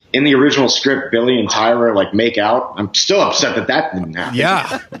in the original script, Billy and Tyra like make out. I'm still upset that didn't happen.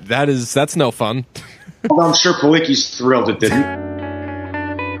 Yeah, that's no fun. Although I'm sure Palicki's thrilled it didn't.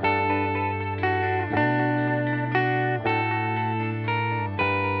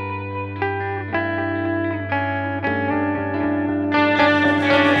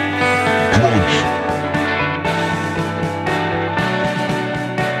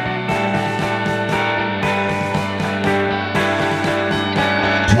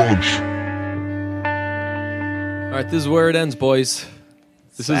 All right, this is where it ends, boys.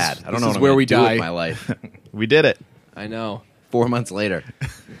 This Sad. is I don't know this is what where I'm we gonna do die. with my life. We did it. I know. 4 months later.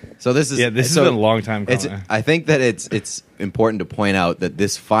 So this is This has been a long time coming. I think that it's important to point out that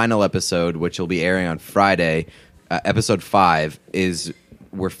this final episode, which will be airing on Friday, episode 5,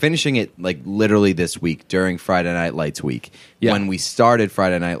 we're finishing it like literally this week during Friday Night Lights week. Yeah. When we started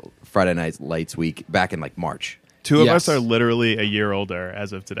Friday Night Lights week back in like March. Two of Yes. us are literally a year older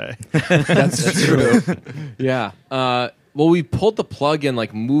as of today. That's true. Yeah. Well, we pulled the plug and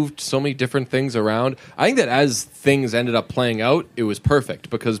like moved so many different things around. I think that as things ended up playing out, it was perfect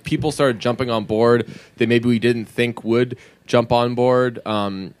because people started jumping on board that maybe we didn't think would jump on board.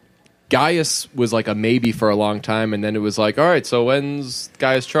 Gaius was like a maybe for a long time, and then it was like, all right, so when's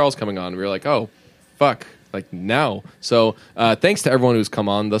Gaius Charles coming on? We were like, oh, fuck, like now. So thanks to everyone who's come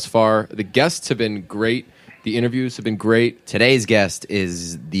on thus far. The guests have been great. The interviews have been great. Today's guest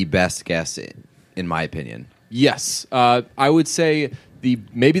is the best guest, in my opinion. Yes, I would say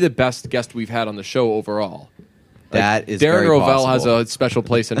maybe the best guest we've had on the show overall. That is Darren very Rovell possible. has a special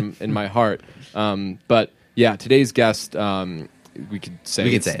place in my heart. But yeah, today's guest, we could say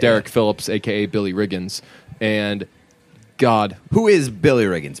it's Derek Phillips, aka Billy Riggins, and God, Who is Billy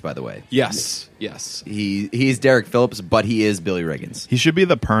Riggins, by the way? yes, He's Derek Phillips, but he is Billy Riggins. He should be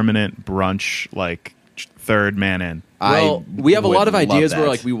the permanent brunch, like, third man in. Well, we have a would lot of love ideas where that.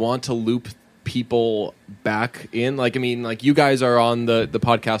 like we want to loop people back in. Like, I mean, like you guys are on the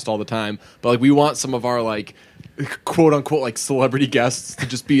podcast all the time, but like we want some of our like quote unquote like celebrity guests to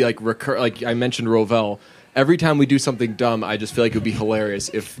just be like like I mentioned Rovell. Every time we do something dumb, I just feel like it would be hilarious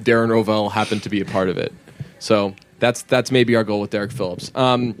if Darren Rovell happened to be a part of it. So that's maybe our goal with Derek Phillips.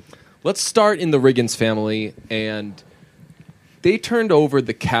 Let's start in the Riggins family, and they turned over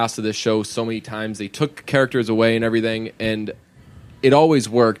the cast of this show so many times. They took characters away and everything, and it always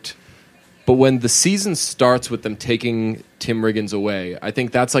worked. But when the season starts with them taking Tim Riggins away, I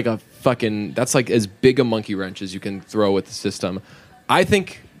think that's like that's like as big a monkey wrench as you can throw at the system. I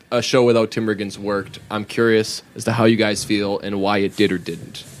think a show without Tim Riggins worked. I'm curious as to how you guys feel and why it did or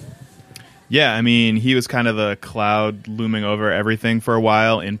didn't. Yeah, I mean, he was kind of the cloud looming over everything for a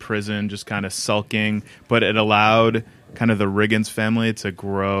while in prison, just kind of sulking, but it allowed kind of the Riggins family to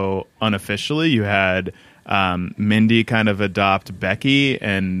grow unofficially. You had Mindy kind of adopt Becky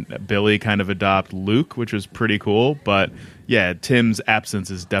and Billy kind of adopt Luke, which was pretty cool. But yeah, Tim's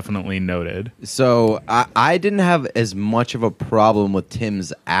absence is definitely noted. So I didn't have as much of a problem with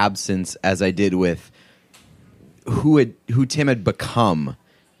Tim's absence as I did with who Tim had become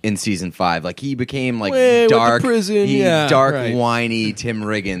in season 5. Like he became like dark, right. whiny Tim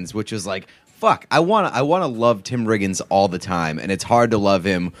Riggins, which was like, fuck, I want to love Tim Riggins all the time, and it's hard to love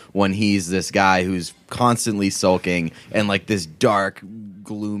him when he's this guy who's constantly sulking and like this dark,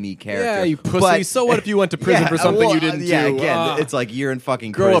 gloomy character. Yeah, you pussy. But- So what if you went to prison for something you didn't yeah, do? again, it's like you're in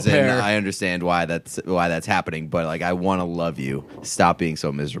fucking Grow a prison. pair. I understand why that's happening, but like I want to love you. Stop being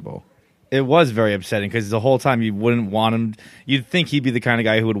so miserable. It was very upsetting because the whole time you wouldn't want him. You'd think he'd be the kind of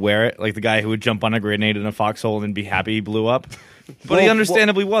guy who would wear it, like the guy who would jump on a grenade in a foxhole and be happy he blew up. But he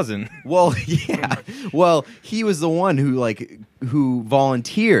understandably wasn't. Well, yeah. Well, he was the one who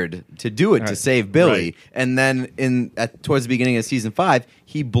volunteered to do it to save Billy, Right. and then towards the beginning of season 5,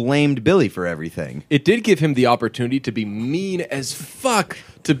 he blamed Billy for everything. It did give him the opportunity to be mean as fuck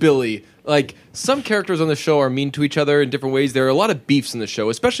to Billy. Like, some characters on the show are mean to each other in different ways. There are a lot of beefs in the show,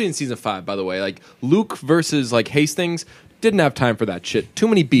 especially in season 5, by the way. Like, Luke versus, like, Hastings didn't have time for that shit. Too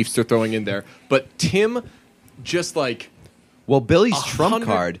many beefs they're throwing in there. But Tim just, like... Well, Billy's trump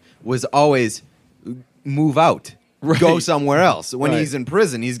card was always move out. Right. Go somewhere else. When Right. he's in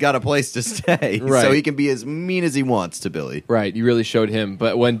prison, he's got a place to stay. Right. So he can be as mean as he wants to Billy. Right, you really showed him.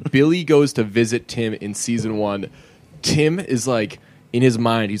 But when Billy goes to visit Tim in season 1, Tim is like, in his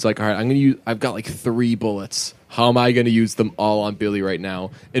mind, he's like, all right, I've got like 3 bullets. How am I going to use them all on Billy right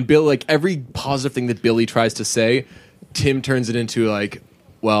now? And Billy, like every positive thing that Billy tries to say, Tim turns it into like,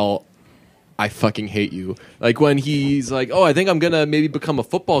 well, I fucking hate you. Like when he's like, oh, I think I'm going to maybe become a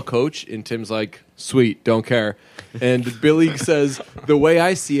football coach. And Tim's like, sweet, don't care. And Billy says, the way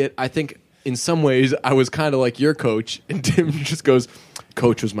I see it, I think in some ways I was kind of like your coach. And Tim just goes,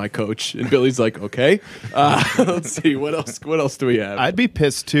 coach was my coach. And Billy's like, okay. Let's see, what else do we have? I'd be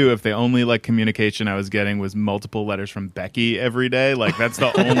pissed too if the only like communication I was getting was multiple letters from Becky every day. Like that's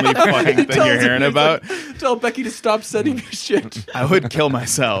the only fucking thing you're hearing about. Tell Becky to stop sending me shit. I would kill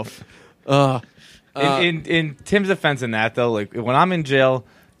myself. In Tim's defense in that though, like when I'm in jail,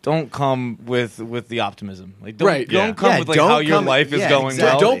 don't come with the optimism. Like don't come with like how your life is going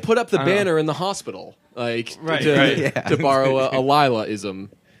well. Don't put up the banner in the hospital. Like to borrow a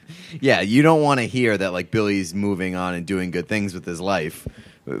Lila-ism. Yeah, you don't want to hear that like Billy's moving on and doing good things with his life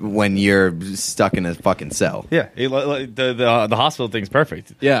when you're stuck in a fucking cell. Yeah, the hospital thing's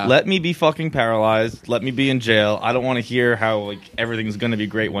perfect. Yeah, let me be fucking paralyzed. Let me be in jail. I don't want to hear how like everything's going to be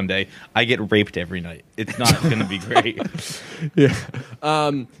great one day. I get raped every night. It's not going to be great. Yeah.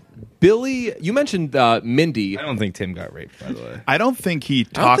 Billy, you mentioned Mindy. I don't think Tim got raped, by the way. I don't think he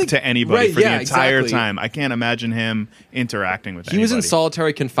talked to anybody for the entire time. I can't imagine him interacting with anybody. He was in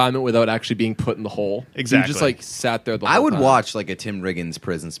solitary confinement without actually being put in the hole. Exactly. He just like sat there the whole I would time. watch like a Tim Riggins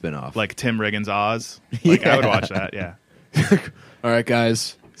prison spinoff. Like Tim Riggins Oz. Like I would watch that, yeah. All right,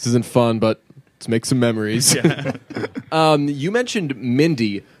 guys. This isn't fun, but let's make some memories. Yeah. You mentioned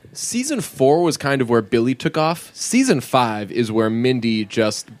Mindy. Season 4 was kind of where Billy took off. Season 5 is where Mindy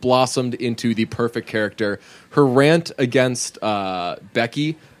just blossomed into the perfect character. Her rant against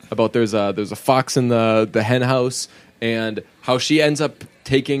Becky about there's a fox in the hen house, and how she ends up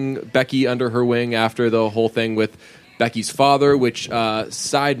taking Becky under her wing after the whole thing with Becky's father, which,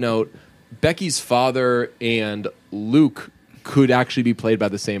 side note, Becky's father and Luke could actually be played by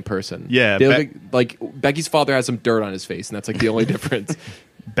the same person. Yeah. Like Becky's father has some dirt on his face, and that's like the only difference.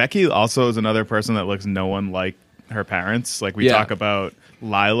 Becky also is another person that looks no one like her parents. Like we talk about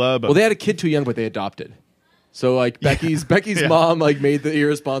Lila, but they had a kid too young, but they adopted. So like Becky's mom like made the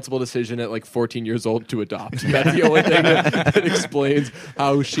irresponsible decision at like 14 years old to adopt. That's the only thing that explains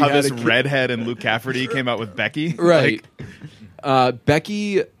how she had this a kid. redhead and Luke Cafferty came out with Becky. Right.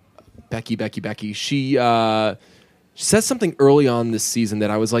 Becky. She says something early on this season that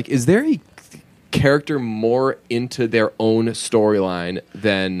I was like, is there a character more into their own storyline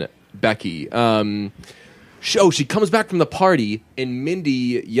than Becky? She comes back from the party and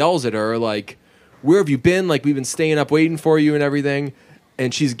Mindy yells at her like, where have you been? Like, we've been staying up waiting for you and everything.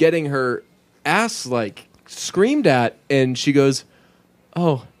 And she's getting her ass like screamed at, and she goes,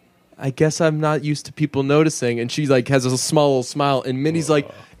 oh, I guess I'm not used to people noticing. And she like has a small little smile, and Mindy's like,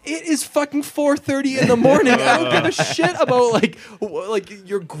 it is fucking 4:30 in the morning. I don't give a shit about like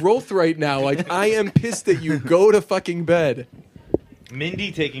your growth right now. Like, I am pissed at you. Go to fucking bed.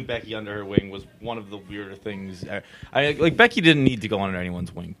 Mindy taking Becky under her wing was one of the weirder things. Becky didn't need to go under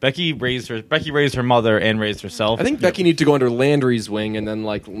anyone's wing. Becky raised her mother and raised herself. I think Becky needs to go under Landry's wing, and then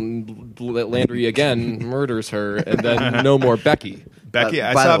like Landry again murders her, and then no more Becky.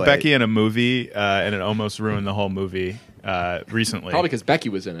 I saw Becky in a movie, and it almost ruined the whole movie recently. Probably because Becky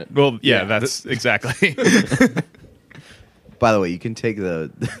was in it. Well, yeah. That's exactly. By the way, you can take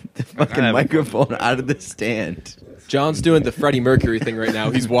the fucking microphone out of the stand. John's doing the Freddie Mercury thing right now.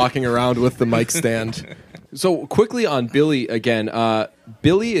 He's walking around with the mic stand. So quickly on Billy again.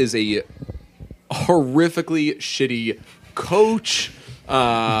 Billy is a horrifically shitty coach,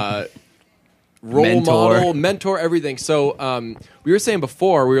 role model, mentor, everything. So we were saying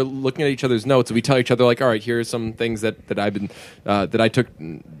before, we were looking at each other's notes, and we tell each other like, all right, here are some things that I've been that I took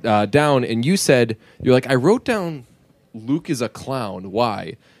down. And you said, you're like, I wrote down Luke is a clown.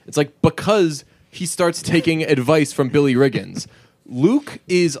 Why? It's like, because he starts taking advice from Billy Riggins. Luke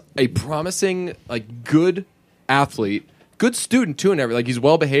is a promising, like, good athlete, good student too, and everything. Like, he's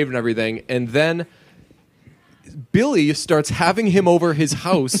well behaved and everything. And then Billy starts having him over his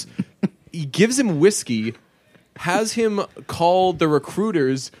house. He gives him whiskey, has him call the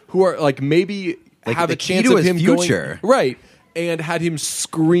recruiters who are like maybe like have a chance of him future. Going right, and had him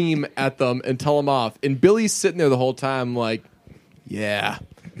scream at them and tell them off. And Billy's sitting there the whole time, like, yeah.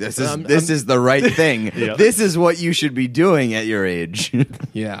 This is the right thing. Yep. This is what you should be doing at your age.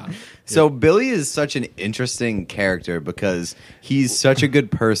 Yeah. So Billy is such an interesting character because he's such a good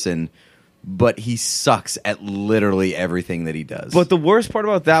person, but he sucks at literally everything that he does. But the worst part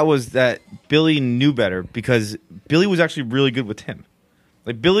about that was that Billy knew better because Billy was actually really good with Tim.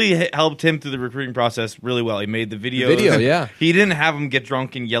 Like, Billy helped him through the recruiting process really well. He made the videos. Yeah. He didn't have him get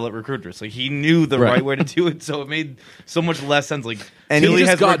drunk and yell at recruiters. Like, he knew the right way to do it, so it made so much less sense. Like, and Billy he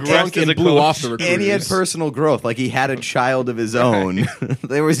just got regressed drunk as and a blew coach. off the recruiters. And he had personal growth. Like, he had a child of his own.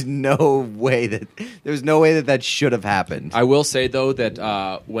 There was no way that should have happened. I will say, though,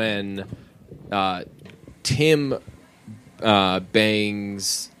 that when Tim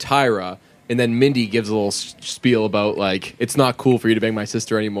bangs Tyra, and then Mindy gives a little spiel about like it's not cool for you to bang my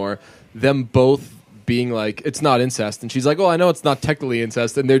sister anymore. Them both being like it's not incest, and she's like, "Oh, I know it's not technically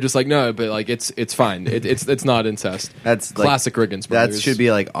incest," and they're just like, "No, but like it's fine. It's not incest." That's classic Riggins brothers. That should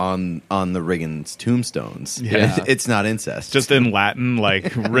be like on the Riggins tombstones. Yeah. It's not incest. Just in Latin, like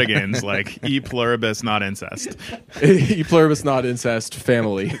Riggins, like e pluribus, not incest. E pluribus not incest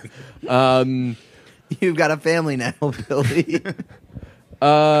family. You've got a family now, Billy.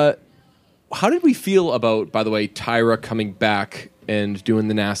 How did we feel about, by the way, Tyra coming back and doing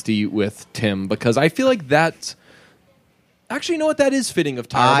the nasty with Tim? Because I feel like that's actually, you know what, that is fitting of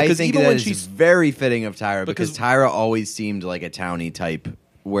Tyra. I Because think even that when is she's very fitting of Tyra because Because- Tyra always seemed like a townie type.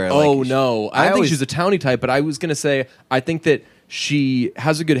 Where oh like, no, I don't think always- she's a townie type, but I was gonna say I think that she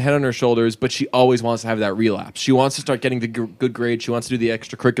has a good head on her shoulders, but she always wants to have that relapse. She wants to start getting the good grades. She wants to do the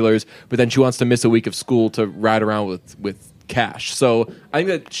extracurriculars, but then she wants to miss a week of school to ride around with cash. So I think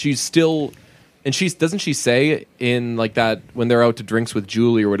that she's still, and doesn't she say in like that when they're out to drinks with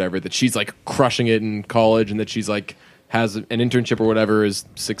Julie or whatever that she's like crushing it in college and that she's like has an internship or whatever is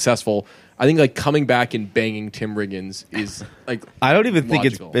successful. I think like coming back and banging Tim Riggins is like I don't even think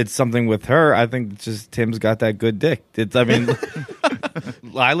logical. it's something with her. I think it's just Tim's got that good dick. I mean,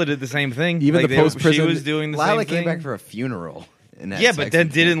 Lila did the same thing. Even Like, the post-prison- she was doing the Lila same came thing. back for a funeral. In that Yeah, but sex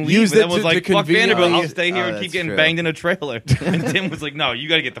then scene. didn't leave. Used And it then was to like, "Fuck conveniently- Vanderbilt, I'll stay here Oh, and keep that's getting true. banged in a trailer." And Tim was like, "No, you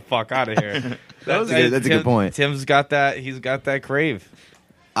got to get the fuck out of here." That's a good point. Tim's got that. He's got that crave.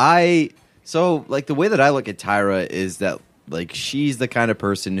 So like the way that I look at Tyra is that like she's the kind of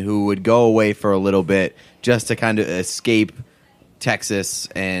person who would go away for a little bit just to kind of escape Texas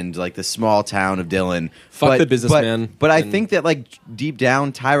and like the small town of Dillon. Fuck the businessman. But I And- think that like deep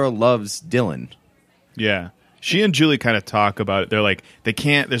down Tyra loves Dillon. Yeah. She and Julie kind of talk about it. They're like, they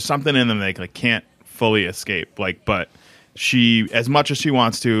can't, there's something in them they like can't fully escape. Like, but she, as much as she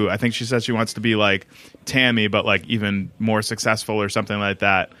wants to, I think she says she wants to be like Tammy, but like even more successful or something like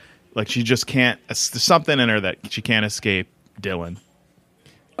that. Like she just can't, there's something in her that she can't escape Dylan.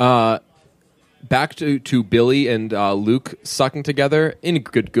 Back to Billy and Luke sucking together in a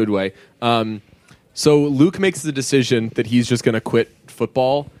good way. So Luke makes the decision that he's just going to quit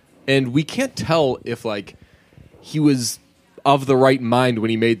football, and we can't tell if like he was of the right mind when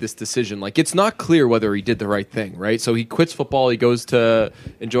he made this decision. Like it's not clear whether he did the right thing, right? So he quits football, he goes to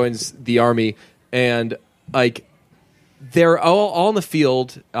and joins the army, and like they're all in the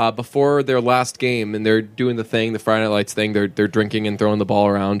field before their last game, and they're doing the thing, the Friday Night Lights thing. They're drinking and throwing the ball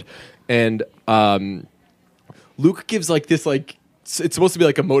around, and Luke gives like this like it's supposed to be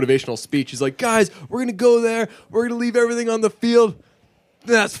like a motivational speech. He's like, "Guys, we're gonna go there. We're gonna leave everything on the field.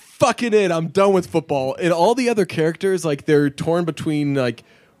 That's fucking it. I'm done with football." And all the other characters like they're torn between like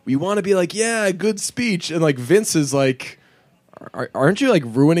we want to be like, "Yeah, good speech," and like Vince is like, "Aren't you like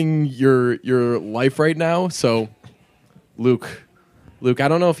ruining your life right now?" So. Luke, I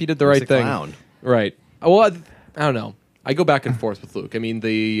don't know if he did the Luke's right a thing. clown. Right. Well, I don't know. I go back and forth with Luke. I mean,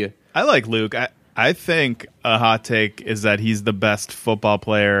 I like Luke. I think a hot take is that he's the best football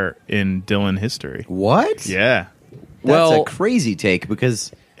player in Dylan history. What? Yeah. That's Well- a crazy take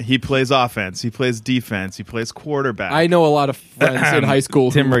because He plays offense. He plays defense. He plays quarterback. I know a lot of friends in high school.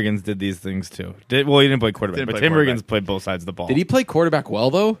 Tim who- Riggins did these things too. Well, he didn't play quarterback, Didn't but play Tim quarterback. Riggins played both sides of the ball. Did he play quarterback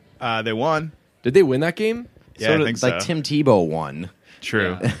well though? They won. Did they win that game? Yeah, I think so. like Tim Tebow won.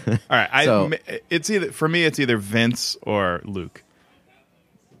 True. Yeah. All right. So- It's either for me. It's either Vince or Luke.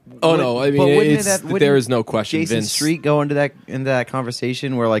 Oh no! I But mean, wouldn't it's, wouldn't there is no question. Jason Vince. Street go into that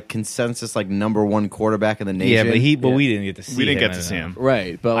conversation where like consensus like number one quarterback in the nation. Yeah, but Yeah. we didn't get to see. We didn't him get to in see it. him.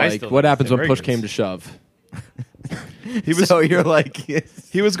 Right, but I like, still what think happens Tim when push Riggins. came to shove? He was so you're like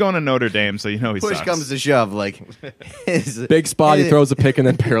he was going to Notre Dame, so you know he push sucks. comes to shove, like Big spot. He throws a pick and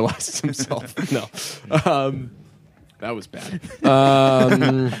then paralyzes himself. No, that was bad.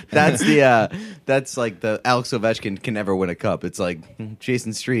 That's like the Alex Ovechkin can never win a cup. It's like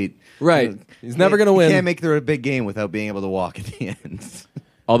Jason Street, Right. He's never gonna You win. Can't make it through a big game without being able to walk at the end.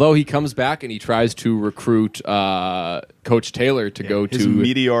 Although he comes back and he tries to recruit Coach Taylor to go His to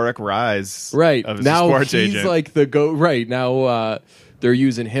meteoric rise. right Of his now sports he's agent. like the go right now they're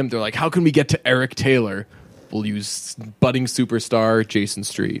using him. They're like, how can we get to Eric Taylor? We'll use budding superstar Jason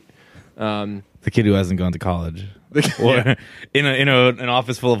Street. The kid who hasn't gone to college. Or in an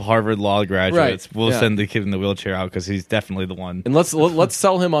office full of Harvard law graduates, Right, we'll yeah. send the kid in the wheelchair out because he's definitely the one. And let's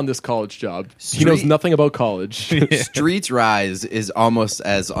sell him on this college job. He knows Street- nothing about college. Street's rise is almost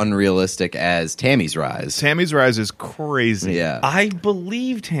as unrealistic as Tammy's rise. Tammy's rise is crazy. Yeah, I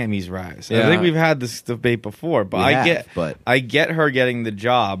believe Tammy's rise. Yeah. I think we've had this debate before, but We I have, get but- I get her getting the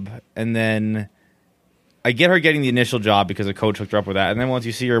job, and then I get her getting the initial job because a coach hooked her up with that, and then once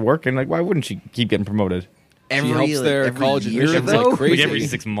you see her working, like, why wouldn't she keep getting promoted? She helps their college admissions though? like crazy. Like every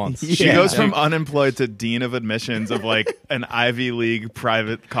 6 months. She goes from unemployed to dean of admissions of like an Ivy League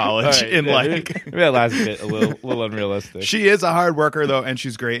private college in like. Maybe that last bit a little unrealistic. She is a hard worker though, and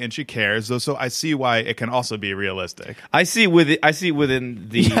she's great, and she cares though. So I see why it can also be realistic. I see within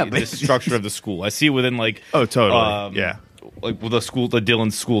the structure of the school. I see within like Oh, totally. Yeah. like with the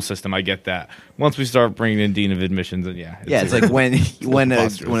Dillon school system. I get that. Once we start bringing in dean of admissions, and It's like when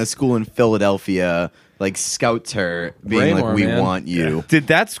a school in Philadelphia like scouts her, being Braemore, like, "We man. want you." Did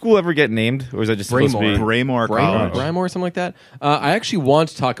that school ever get named, or is that just supposed to be? Braemore College. Braemore, something like that. I actually want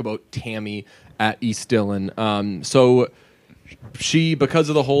to talk about Tammy at East Dillon. So she, because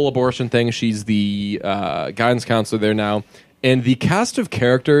of the whole abortion thing, she's the guidance counselor there now. And the cast of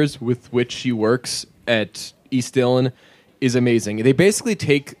characters with which she works at East Dillon is amazing. They basically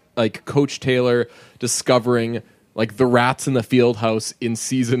take like Coach Taylor discovering like the rats in the field house in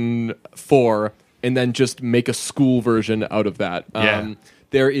season 4 and then just make a school version out of that. Yeah.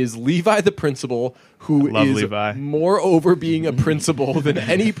 There is Levi the principal, who Love is Levi. more over being a principal than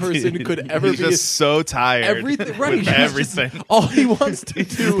any person could ever He's be. just so tired. Everything, right? With he's everything. just- all he wants to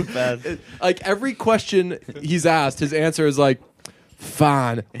do, like every question he's asked, his answer is like,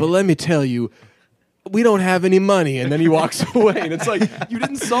 "Fine, but let me tell you, we don't have any money." And then he walks away, and it's like you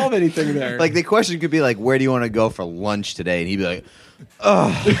didn't solve anything there. Like the question could be like, "Where do you want to go for lunch today?" And he'd be like,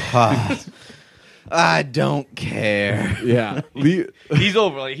 "Oh, I don't care." yeah, He's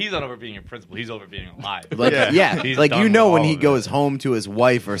over. Like he's not over being a principal. He's over being alive. Like, yeah, He's like done you know with when all he of it. goes home to his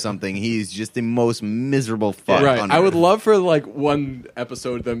wife or something, he's just the most miserable fuck. right. on I would earth. love for like one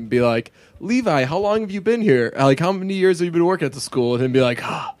episode of them be like, "Levi, how long have you been here? Like, how many years have you been working at the school?" And him be like,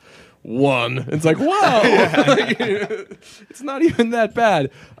 "Ah, 1." It's like, wow, Like, it's not even that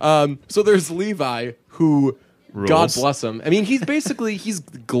bad. So there's Levi, who, Rules. God bless him. I mean, he's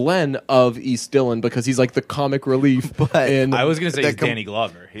Glenn of East Dillon because he's like the comic relief. But and I was gonna say That he's Danny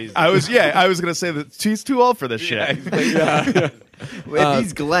Glover. He's I was gonna say that she's too old for this shit. If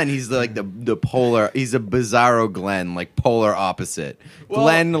he's Glenn, he's like the polar. He's a bizarro Glenn, like polar opposite. Well-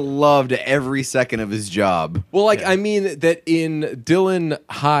 Glenn loved every second of his job. well, like I mean that in Dillon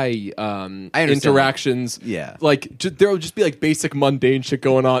High understand interactions, Yeah. like there'll just be like basic mundane shit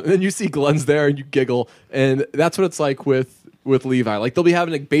going on, and then you see Glenn's there and you giggle, and that's what it's like with Levi. Like they'll be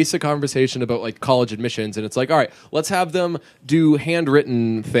having a basic conversation about like college admissions, and it's like, all right, let's have them do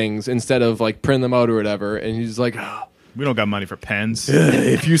handwritten things instead of like print them out or whatever. And he's like, We don't got money for pens.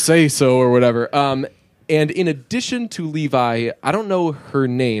 if you say so or whatever. And in addition to Levi, I don't know her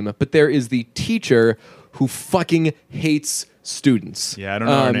name, but there is the teacher who fucking hates students. Yeah, I don't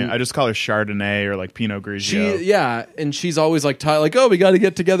know her name. I just call her Chardonnay or like Pinot Grigio. Yeah, and she's always like, like, "Oh, we got to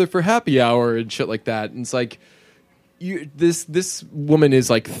get together for happy hour and shit like that." And it's like, this woman is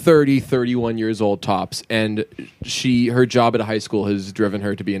like 30, 31 years old tops, and her job at a high school has driven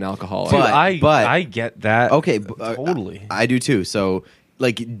her to be an alcoholic. Dude, But- I get that. Okay, totally. I do too. So,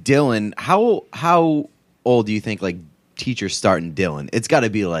 like Dylan, how old do you think like teachers start in Dylan? It's got to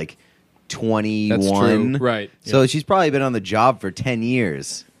be like 21, That's true. Right. So she's probably been on the job for 10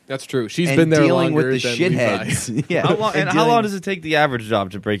 years. That's true. She's and been there dealing longer with the than Levi. shitheads. Yeah. How long, and how dealing- long does it take the average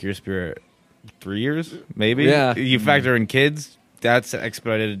job to break your spirit? 3 years, maybe. Yeah. You factor in kids. That's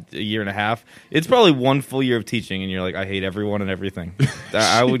expedited a year and a half. It's probably 1 full year of teaching, and you're like, I hate everyone and everything.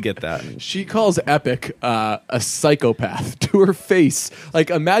 I would get that. She calls Epic a psychopath to her face. Like,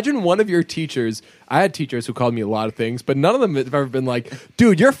 imagine one of your teachers. I had teachers who called me a lot of things, but none of them have ever been like,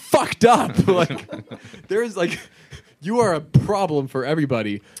 "Dude, you're fucked up." Like, there's like, you are a problem for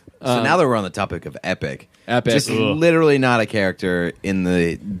everybody. So now that we're on the topic of Epic, just Ugh. literally not a character in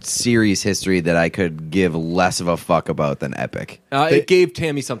the series history that I could give less of a fuck about than Epic. It gave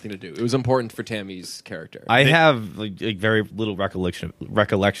Tammy something to do. It was important for Tammy's character. I have like very little recollection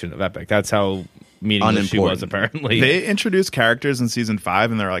of Epic. That's how meaningless she was, Unimportant. apparently. They introduced characters in season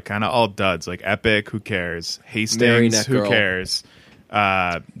 5, and they're like kind of all duds. Like Epic, who cares? Mary Hastings, Neck who Girl. cares?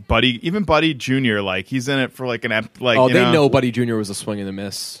 Buddy Jr. Like he's in it for like like. Oh, you they know Buddy Jr. was a swing and a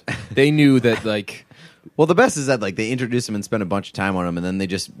miss. They knew that, like, Well, the best is that like they introduce him and spend a bunch of time on him, and then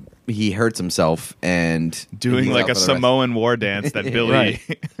he hurts himself and doing he's like out a for the rest. Samoan war dance that Billy.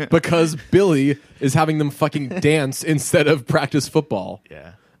 Right. because Billy is having them fucking dance instead of practice football.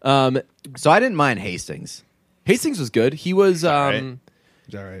 Yeah. So I didn't mind Hastings. Hastings was good. He was, right.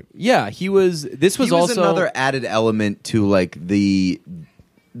 Is that right? yeah, he was. This was He was also another added element to like the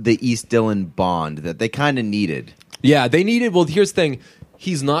East Dillon bond that they kind of needed. Yeah, they needed. Well, here's the thing.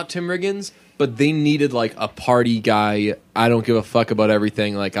 he's not Tim Riggins, but they needed like a party guy. I don't give a fuck about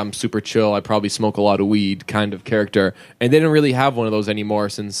everything. Like, I'm super chill. I probably smoke a lot of weed kind of character. And they didn't really have one of those anymore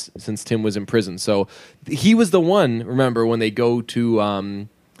since Tim was in prison. So he was the one. Remember when they go to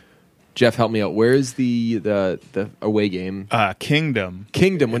Jeff, help me out. Where is the away game? Kingdom.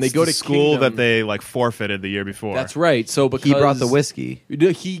 Kingdom. When It's they go the to school Kingdom, that they like forfeited the year before. That's right. So because He brought the whiskey.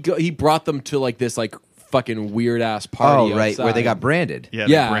 he brought them to like this like fucking weird ass party. Oh, right, where they outside. got branded. Yeah,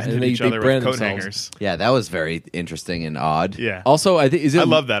 Yeah, they branded and each they other with branded coat themselves. hangers. Yeah, that was very interesting and odd. Yeah. Also, I think I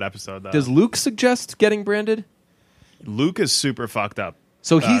love that episode though. Does Luke suggest getting branded? Luke is super fucked up.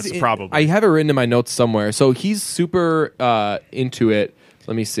 So he's probably. I have it written in my notes somewhere. So he's super into it.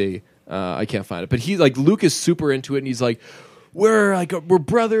 Let me see. I can't find it, but he's like Luke is super into it, and he's like, we're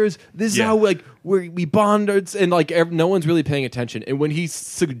brothers. This is Yeah. how like we bond, and like no one's really paying attention. And when he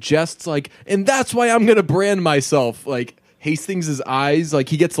suggests like, and that's why I'm gonna brand myself, like Hastings' eyes, like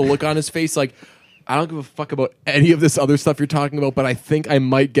he gets the look on his face, like I don't give a fuck about any of this other stuff you're talking about, but I think I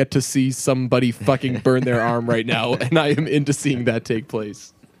might get to see somebody fucking burn their arm right now, and I am into seeing that take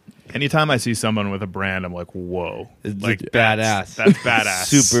place. Anytime I see someone with a brand, I'm like, whoa. It's Like badass. That's badass.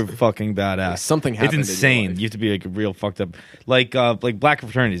 Super fucking badass. Something happened in It's your insane. life. You have to be like real fucked up. Like black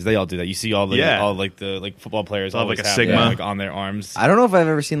fraternities, they all do that. You see all the all like the football players All always like a have Sigma. that, like on their arms. I don't know if I've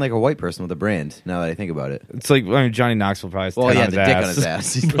ever seen like a white person with a brand. Now that I think about it. It's like Johnny Knoxville probably has Well, 10 yeah, on the his dick ass. on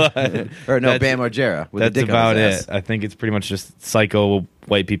his ass. But Or no, that's- Bam Margera with a That's dick about on his it. ass. I think it's pretty much just psycho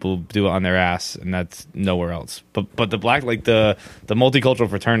white people do it on their ass, and that's nowhere else. But the black, like the multicultural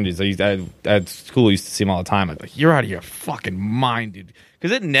fraternities, at school, I used to see them all the time. I'd be like, you're out of your fucking mind, dude,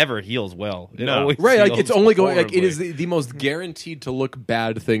 because it never heals well. It No. always Right, like heals it's only going like it horribly. is the most guaranteed to look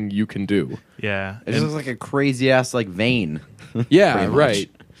bad thing you can do. Yeah. It just looks like a crazy ass like vein. Yeah, Pretty much.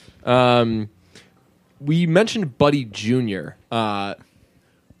 right. We mentioned Buddy Jr.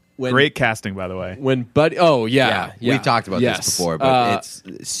 When Great casting, by the way. when Buddy. Oh yeah, yeah. We've talked about Yes. this before, but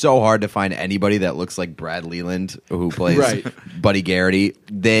it's so hard to find anybody that looks like Brad Leland who plays Right. Buddy Garrity.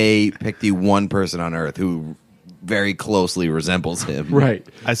 They picked the one person on Earth who very closely resembles him. right.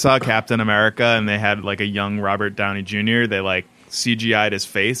 I saw Captain America, and they had like a young Robert Downey Jr. They like CGI'd his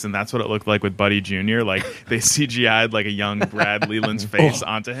face, and that's what it looked like with Buddy Jr. Like they CGI'd like a young Brad Leland's face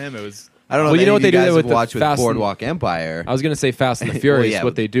onto him. It was I don't know. Well, if you know any what of they do guys there with have the watched with Fast and- Boardwalk Empire. I was gonna say Fast and the Furious. Well, yeah.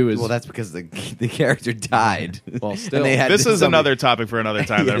 What they do is well, that's because the character died. Well, And still. they had this is somebody- another topic for another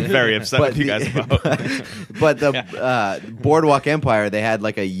time that I'm very upset with you guys about. But the Boardwalk Empire, they had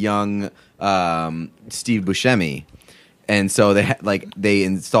like a young Steve Buscemi, and so they had, they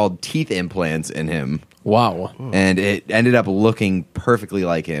installed teeth implants in him, wow. and it ended up looking perfectly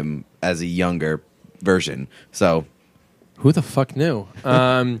like him as a younger version. So Who the fuck knew?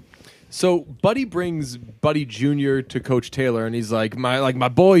 So Buddy brings Buddy Jr. to Coach Taylor, and he's like, my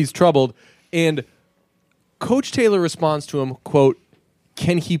boy's troubled. And Coach Taylor responds to him, quote,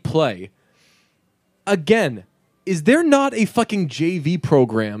 "Can he play?" Again, is there not a fucking JV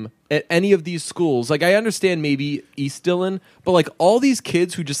program at any of these schools? Like, I understand maybe East Dillon, but like all these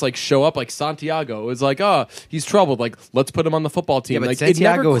kids who just like show up, like Santiago is like, oh, he's troubled. Like, let's put him on the football team. yeah, but like,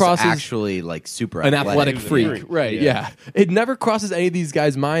 Santiago it never is crosses actually like super an athletic He's a freak, freak. right? Yeah. Yeah. It never crosses any of these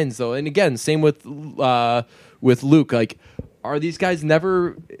guys' minds, though. And again, same with Luke. Like, are these guys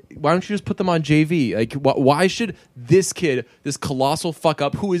never? Why don't you just put them on JV? Like, why should this kid, this colossal fuck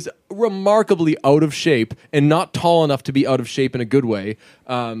up, who is remarkably out of shape and not tall enough to be out of shape in a good way?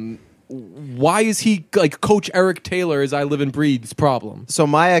 Why is he like Coach Eric Taylor? As I live and breathe's problem. So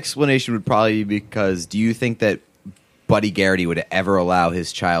my explanation would probably be because do you think that Buddy Garrity would ever allow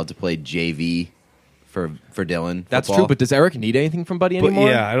his child to play JV for Dillon? That's football? true, but does Eric need anything from Buddy But anymore?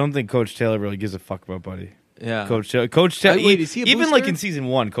 yeah, I don't think Coach Taylor really gives a fuck about Buddy. yeah. Coach Taylor, Wait, is he a even like booster? in season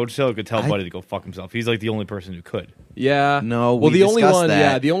 1, Coach Taylor could tell Buddy to go fuck himself. He's like the only person who could. Yeah. No, Well, we the only discussed one, that.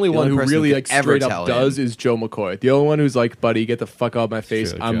 yeah, the only one who person really could like ever straight tell up does him. is Joe McCoy. The only one who's like, buddy, get the fuck out of my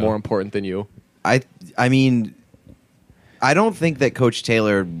face. True, I'm Joe. more important than you. I mean, I don't think that Coach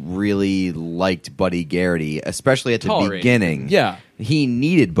Taylor really liked Buddy Garrity, especially at the Tolerated. beginning. Yeah. He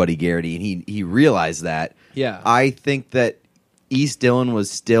needed Buddy Garrity, and he realized that. Yeah. I think that East Dillon was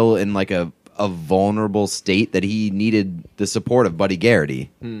still in like a vulnerable state that he needed the support of Buddy Garrity.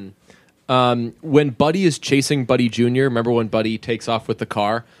 When Buddy is chasing Buddy Jr., remember when Buddy takes off with the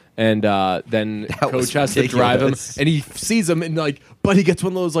car and then That was Coach has to drive him ridiculous. and he sees him and like Buddy gets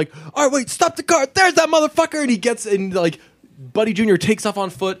one of those like, all right, wait, stop the car. There's that motherfucker. And he gets and like Buddy Jr. takes off on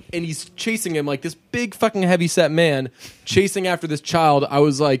foot and he's chasing him like this big fucking heavy set man chasing after this child. I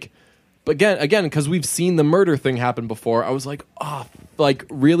was like, But again, because we've seen the murder thing happen before, I was like, oh, like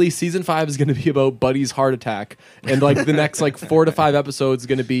really, season 5 is going to be about Buddy's heart attack, and like the next like 4 to 5 episodes is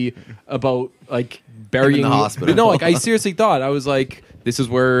going to be about like burying in the hospital. No, like I seriously thought, I was like, this is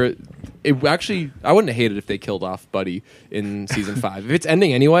where it actually. I wouldn't have hated if they killed off Buddy in season 5 if it's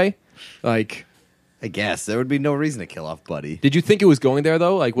ending anyway. Like, I guess there would be no reason to kill off Buddy. did you think it was going there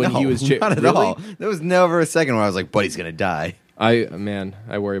though? Like when No, he was not at really? all. There was never a second where I was like, Buddy's gonna die.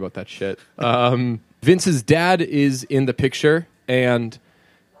 I worry about that shit. Vince's dad is in the picture, and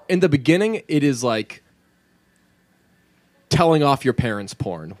in the beginning, it is like telling off your parents'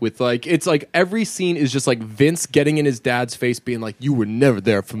 porn with like it's like every scene is just like Vince getting in his dad's face, being like, "You were never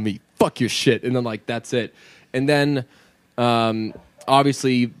there for me. Fuck your shit," and then like that's it. And then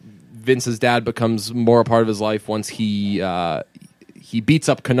obviously Vince's dad becomes more a part of his life once he beats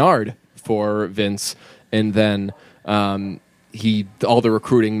up Kennard for Vince, and then. All the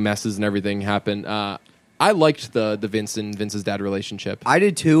recruiting messes and everything happen. I liked the Vince and Vince's dad relationship. I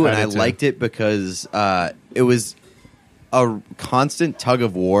did too, and I did too. liked it because it was a constant tug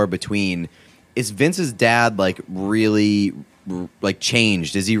of war between is Vince's dad like really like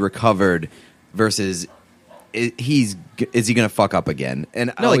changed? Is he recovered? Versus is he going to fuck up again?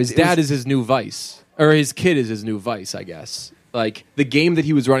 And No, like, his dad is his new vice, or his kid is his new vice, I guess. Like the game that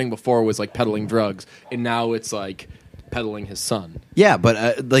he was running before was like peddling drugs, and now it's like peddling his son. Yeah,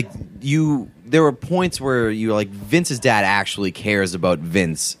 but there were points where you like Vince's dad actually cares about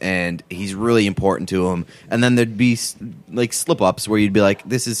Vince, and he's really important to him. And then there'd be like slip ups where you'd be like,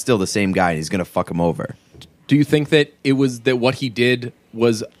 "This is still the same guy, and he's gonna fuck him over." Do you think that it was that what he did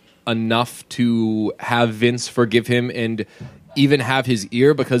was enough to have Vince forgive him and even have his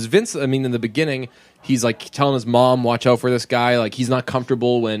ear? Because Vince, I mean, in the beginning, he's like telling his mom, "Watch out for this guy." Like he's not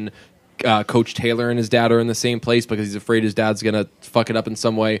comfortable when. Coach Taylor and his dad are in the same place because he's afraid his dad's gonna fuck it up in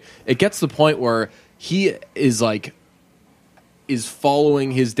some way. It gets to the point where he is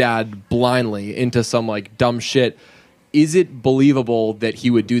following his dad blindly into some like dumb shit. Is it believable that he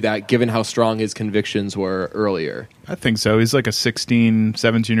would do that given how strong his convictions were earlier? I think so. He's like a 16,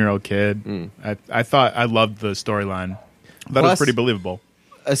 17-year-old kid. I loved the storyline. I thought it was Plus- pretty believable.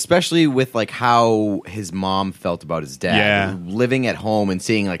 Especially with like how his mom felt about his dad. Yeah. Living at home and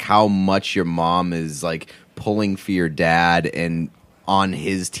seeing like how much your mom is like pulling for your dad and on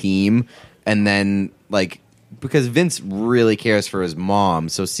his team, and then like because Vince really cares for his mom,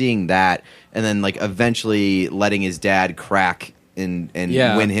 so seeing that and then like eventually letting his dad crack and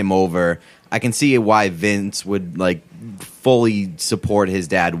Yeah. win him over, I can see why Vince would like fully support his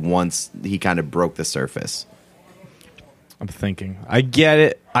dad once he kind of broke the surface. I'm thinking. I get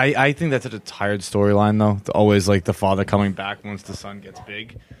it. I think that's such a tired storyline, though. It's always like the father coming back once the son gets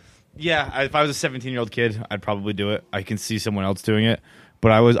big. Yeah, if I was a 17-year-old kid, I'd probably do it. I can see someone else doing it,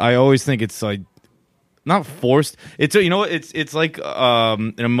 but I always think it's like not forced. It's you know what? It's like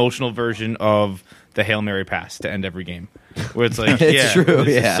an emotional version of the Hail Mary pass to end every game, where it's like It's true, this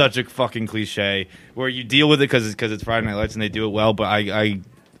yeah. is such a fucking cliche where you deal with it because it's Friday Night Lights and they do it well. But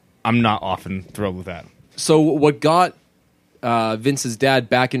I'm not often thrilled with that. So what got Vince's dad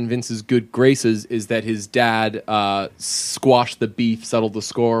back in Vince's good graces is that his dad squashed the beef, settled the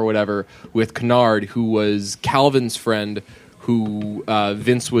score or whatever with Kennard, who was Calvin's friend, who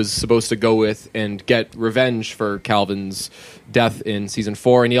Vince was supposed to go with and get revenge for Calvin's death in season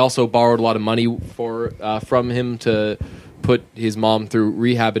 4. And he also borrowed a lot of money from him to put his mom through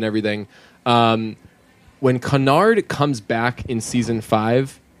rehab and everything. When Kennard comes back in season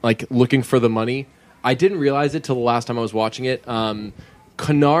 5, like looking for the money, I didn't realize it till the last time I was watching it.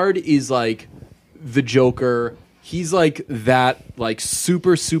 Kennard is like the Joker. He's like that, like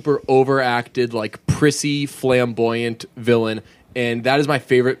super, super overacted, like prissy, flamboyant villain. And that is my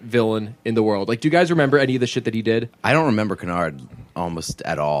favorite villain in the world. Like, do you guys remember any of the shit that he did? I don't remember Kennard almost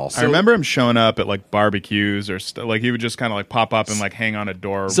at all. I remember him showing up at like barbecues or like he would just kind of like pop up and like hang on a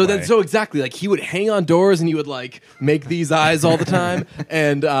door. So exactly, like he would hang on doors and he would like make these eyes all the time.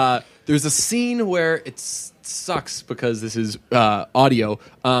 And there's a scene where it sucks because this is audio.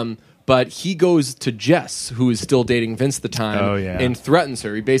 But he goes to Jess, who is still dating Vince at the time, Oh, yeah. and threatens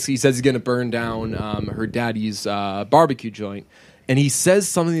her. He basically says he's going to burn down her daddy's barbecue joint. And he says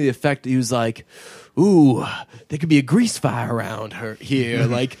something to the effect, he was like, "Ooh, there could be a grease fire around her here,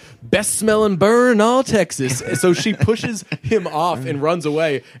 like best smelling burn in all Texas." And so she pushes him off and runs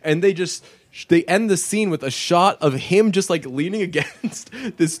away. And they end the scene with a shot of him just like leaning against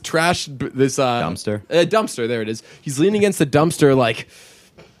this dumpster. Dumpster, there it is. He's leaning against the dumpster like,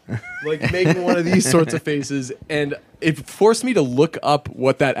 like making one of these sorts of faces, and it forced me to look up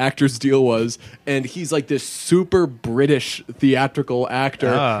what that actor's deal was. And he's like this super British theatrical actor,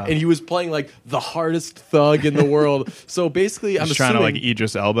 and he was playing like the hardest thug in the world. So basically, I'm Just trying assuming, to like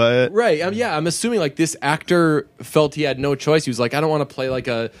Idris Elba it. right? I'm assuming like this actor felt he had no choice. He was like, I don't want to play like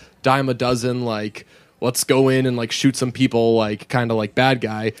a dime a dozen, like let's go in and like shoot some people, like kind of like bad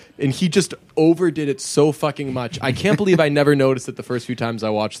guy. And he just overdid it so fucking much. I can't believe I never noticed it the first few times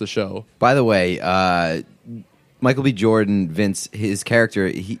I watched the show. By the way, Michael B. Jordan, Vince, his character,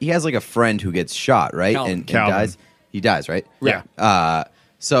 he has like a friend who gets shot, right? Calvin. And Calvin. dies. He dies, right? Yeah.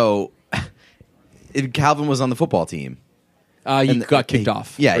 So Calvin was on the football team. He got kicked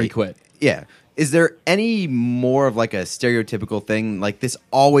off. Yeah, or he quit. Yeah. Is there any more of like a stereotypical thing? Like this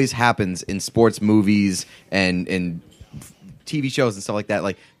always happens in sports movies and in TV shows and stuff like that.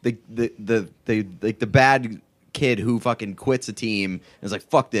 Like the bad kid who fucking quits a team and is like,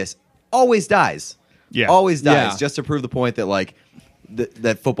 fuck this, always dies. Yeah. Always dies, Yeah. just to prove the point that like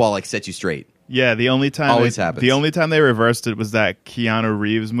that football like sets you straight. Yeah, the only time Always happens. The only time they reversed it was that Keanu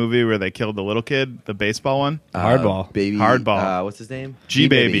Reeves movie where they killed the little kid, the baseball one. Hardball. Baby. Hardball. What's his name?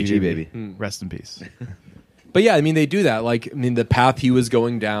 G-Baby. G-Baby. Rest in peace. But yeah, I mean, they do that. Like, I mean, the path he was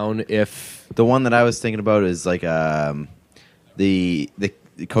going down, if The one that I was thinking about is like the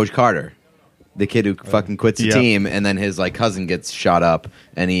Coach Carter, the kid who fucking quits the Yep. team, and then his like cousin gets shot up,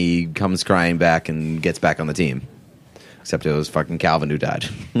 and he comes crying back and gets back on the team. Except it was fucking Calvin who died.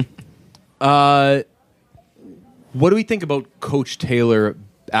 what do we think about Coach Taylor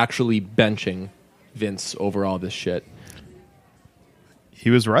actually benching Vince over all this shit? He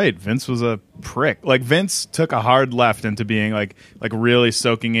was right. Vince was a prick. Like Vince took a hard left into being like really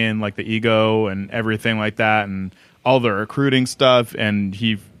soaking in like the ego and everything like that and all the recruiting stuff, and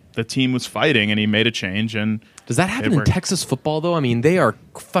the team was fighting and he made a change. And Does that happen it in worked. Texas football though? I mean, they are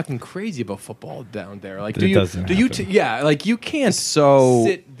fucking crazy about football down there. Like, It doesn't happen. yeah, like you can't So-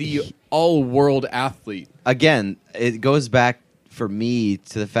 sit the all-world athlete. Again, it goes back for me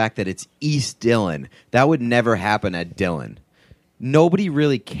to the fact that it's East Dillon. That would never happen at Dillon. Nobody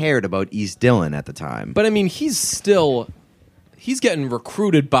really cared about East Dillon at the time. But I mean, he's getting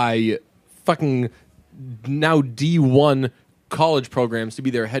recruited by fucking now D1 college programs to be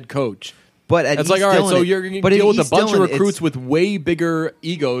their head coach. But at It's East like, all right, Dillon, so you're going to but at deal with a East bunch Dillon, of recruits it's- with way bigger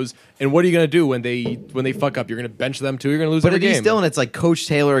egos, and what are you going to do when they fuck up? You're going to bench them too. You're going to lose But every at game. East Dillon, it's like Coach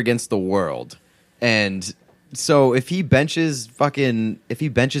Taylor against the world. And so if he benches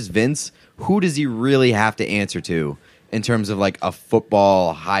Vince, who does he really have to answer to in terms of like a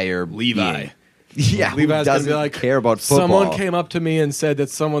football higher Levi. being? Yeah, who Levi's going to doesn't be like, care about football. someone came up to me and said that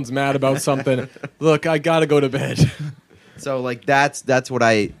someone's mad about something. Look, I got to go to bed. So like that's what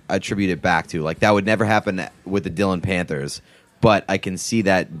I attribute it back to. Like that would never happen with the Dillon Panthers, but I can see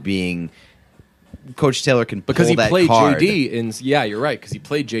that being Coach Taylor can Because pull he that played card. JD in, yeah, you're right. Because he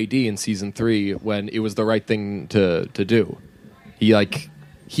played JD in season 3 when it was the right thing to do.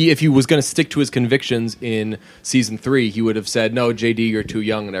 If he was going to stick to his convictions in season 3, he would have said, "No, JD, you're too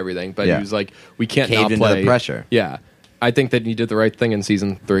young and everything." But Yeah. he was like, "We can't Caved not into play the pressure. Yeah, I think that he did the right thing in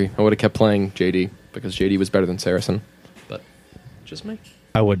season 3. I would have kept playing JD because JD was better than Saracen. But just me.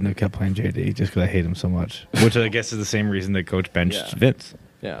 I wouldn't have kept playing JD just because I hate him so much. Which I guess is the same reason that Coach benched Yeah. Vince.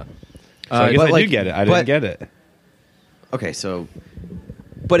 Yeah. So I guess but I like- do get it. I but- didn't get it. Okay, so,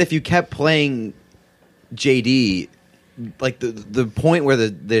 but if you kept playing JD, like the point where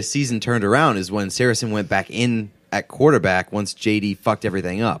the season turned around is when Saracen went back in at quarterback once JD fucked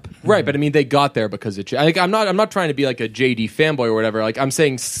everything up. Right, but I mean, they got there because of. I'm not trying to be like a JD fanboy or whatever. Like I'm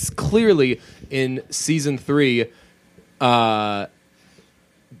saying, clearly in season 3, Taylor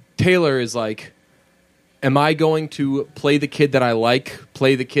is like, am I going to play the kid that I like,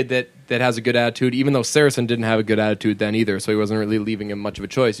 play the kid that has a good attitude, even though Saracen didn't have a good attitude then either, so he wasn't really leaving him much of a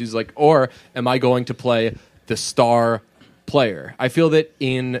choice. He's like, or am I going to play the star player? I feel that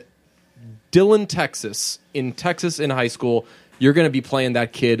in Dillon, Texas, in high school, you're going to be playing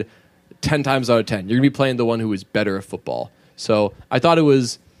that kid 10 times out of 10. You're going to be playing the one who is better at football. So I thought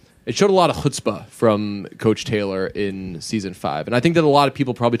it showed a lot of chutzpah from Coach Taylor in season 5. And I think that a lot of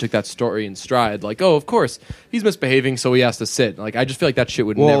people probably took that story in stride. Like, oh, of course, he's misbehaving, so he has to sit. Like, I just feel like that shit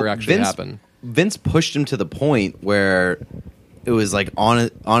would never actually happen. Vince pushed him to the point where it was like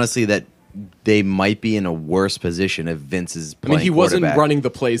honestly that they might be in a worse position if Vince is I playing mean, he wasn't quarterback. running the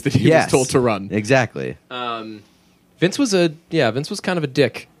plays that he was told to run. Exactly. Vince was kind of a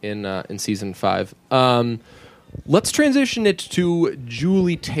dick in season 5. Let's transition it to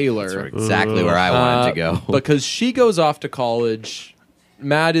Julie Taylor. That's exactly where I wanted to go. Because she goes off to college.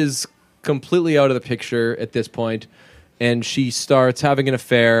 Matt is completely out of the picture at this point. and she starts having an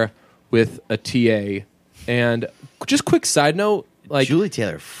affair with a TA. And just quick side note, like Julie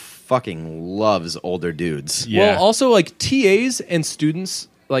Taylor fucking loves older dudes. Yeah. well, also like TAs and students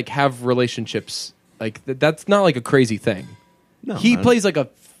like have relationships. Like that's not like a crazy thing. No, He I- plays like a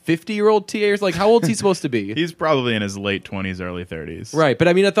 50-year-old TA. Or like, how old is he supposed to be? He's probably in his late 20s, early 30s. Right, but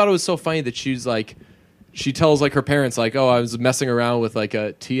I mean, I thought it was so funny that she's like, she tells like her parents like, "Oh, I was messing around with like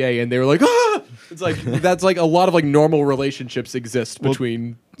a TA," and they were like, "Ah!" It's like that's like a lot of like normal relationships exist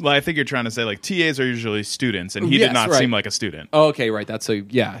between. Well, I think you're trying to say like TAs are usually students, and he Yes, did not right. seem like a student. Oh, okay, right. That's a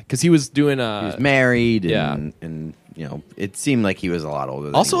because he was doing He was married, and you know, it seemed like he was a lot older.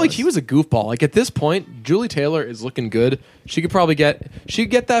 Than also like he was a goofball. Like at this point, Julie Taylor is looking good. She could probably get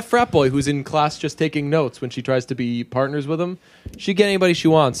that frat boy who's in class just taking notes when she tries to be partners with him. She'd get anybody she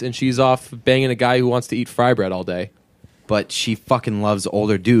wants, and she's off banging a guy who wants to eat fry bread all day. But she fucking loves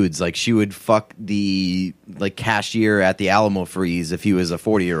older dudes. Like she would fuck the like cashier at the Alamo Freeze if he was a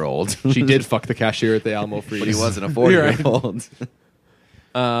 40-year-old. She did fuck the cashier at the Alamo Freeze, but he wasn't a 40-year-old.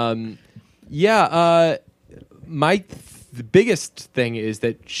 The biggest thing is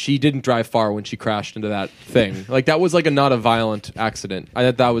that she didn't drive far when she crashed into that thing. Like that was like not a violent accident. I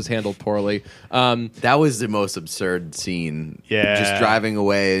thought that was handled poorly. That was the most absurd scene. Yeah. Just driving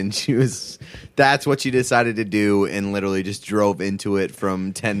away, and that's what she decided to do, and literally just drove into it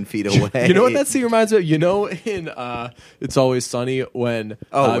from 10 feet away. You know what that scene reminds me of? You know, in It's Always Sunny when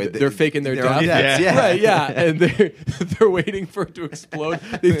wait, they're faking their their own death. deaths, yeah. Right, yeah, and they're waiting for it to explode.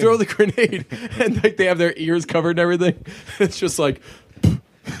 They throw the grenade, and like they have their ears covered and everything. It's just like,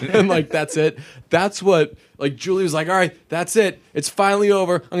 and like that's it. That's what like Julie was like. All right, that's it. It's finally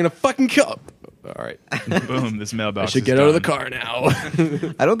over. I'm gonna fucking kill. All right, Boom, this I mailbox should is get out of the done. car now.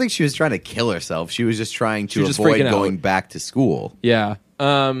 I don't think she was trying to kill herself. She was just trying to was just avoid freaking out. going back to school. Yeah.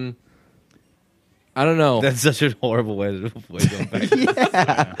 I don't know. That's such a horrible way to go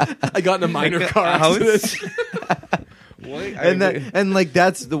back. I got in a minor car How accident. is- And like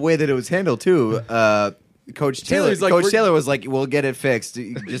that's the way that it was handled too. Coach Taylor, Taylor's like, Coach we're- Taylor was like, "We'll get it fixed.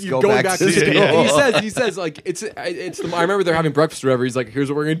 Just You're go going back, to the- school." And he says like it's I remember they're having breakfast or whatever. He's like, here's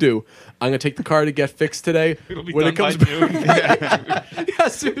what we're gonna do. I'm gonna take the car to get fixed today. It'll be when done it comes by back, noon. yeah,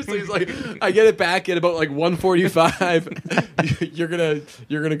 seriously, he's like, I get it back at about like 1:45.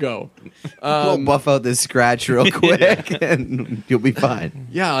 you're gonna go. We'll buff out this scratch real quick, and you'll be fine.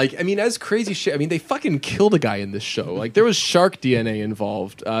 Yeah, like I mean, as crazy shit. I mean, they fucking killed a guy in this show. Like there was shark DNA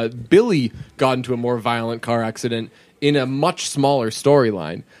involved. Billy got into a more violent car accident in a much smaller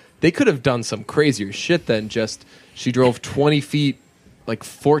storyline. They could have done some crazier shit than just she drove 20 feet, like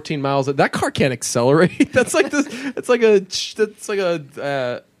 14 miles. That car can't accelerate. That's like this. It's like a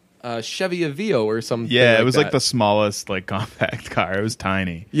Chevy Aveo or something. Yeah, it was like that. the smallest like compact car. It was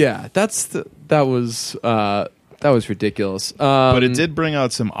tiny. Yeah, that was ridiculous. But it did bring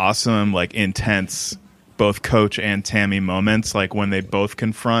out some awesome, like intense, both Coach and Tammy moments. Like when they both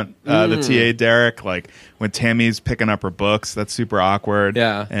confront the TA Derek. Like when Tammy's picking up her books, that's super awkward.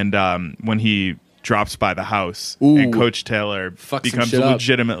 Yeah. And when he drops by the house, Ooh. and Coach Taylor Fuck some becomes shit up.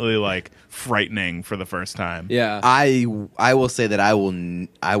 legitimately like frightening for the first time. Yeah. I will say that I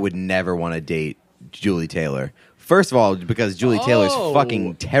would never want to date Julie Taylor. First of all, because Julie Taylor's Oh.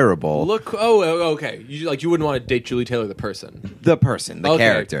 fucking terrible. Look, okay. You wouldn't want to date Julie Taylor, the person, The person, the Okay,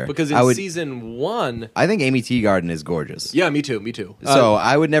 character. because in I would. season 1, I think Amy Teagarden is gorgeous. yeah, me too. So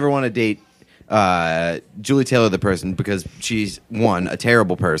I would never want to date Julie Taylor, the person, because she's one, a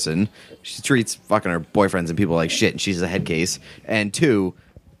terrible person. She treats fucking her boyfriends and people like shit, and she's a head case. And two,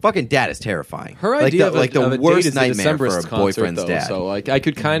 fucking dad is terrifying. her like idea the, of a, like the of a date worst is nightmare for a Decemberist concert, boyfriend's though, dad. So like, I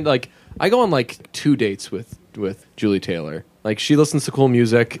could kind of like, I go on like 2 dates with Julie Taylor. Like she listens to cool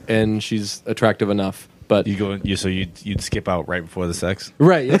music and she's attractive enough. But you'd skip out right before the sex.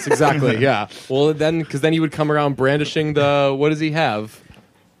 right, yes, exactly, yeah. Well, because then he would come around brandishing the what does he have?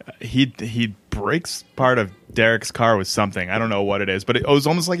 He breaks part of Derek's car with something. I don't know what it is, but it was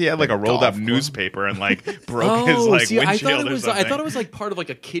almost like he had like a rolled up newspaper and like broke his like see, I windshield thought it or was. something. I thought it was like part of like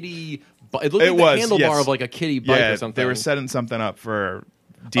a kitty. It looked It like was, the handlebar yes. of like a kitty bike Yeah, or something. they were setting something up for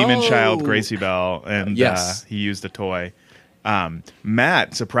Demon Child Oh. Gracie Bell, and Yes. he used a toy.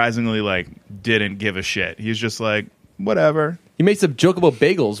 Matt surprisingly like didn't give a shit. He's just like whatever. He makes a joke about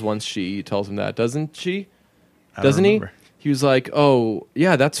bagels once she tells him that, doesn't she? I don't Doesn't he? remember. He was like, "Oh,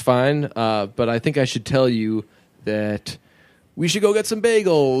 yeah, that's fine, but I think I should tell you that we should go get some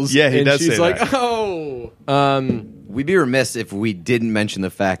bagels." Yeah, he and does she's say like, that. "Oh, We'd be remiss if we didn't mention the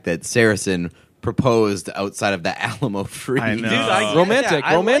fact that Saracen proposed outside of the Alamo Freeze. I know. Dude, I get Romantic, that.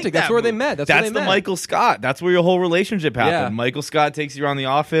 I romantic. like That's that where they move. met. That's where they the met. Michael Scott. That's where your whole relationship happened. Yeah. Michael Scott takes you around the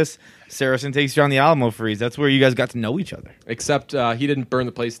office. Saracen takes you on the Alamo Freeze. That's where you guys got to know each other. Except he didn't burn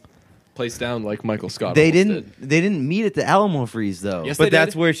the place down like Michael Scott. They almost didn't. did. They didn't meet at the Alamo Freeze though. Yes, But they did.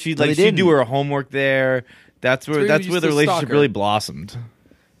 that's where she No, they she'd do didn't. her homework there. That's where you that's used where the to relationship stalk her. really blossomed.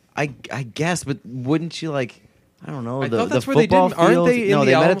 I guess, but wouldn't you like? I don't know. I the thought that's the where they football didn't- aren't field? they in No, the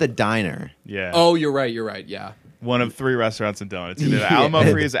they met Alamo- at the diner. Yeah. Oh, you're right. You're right. Yeah. One of 3 restaurants in Dillon. It's either the Yeah. Alamo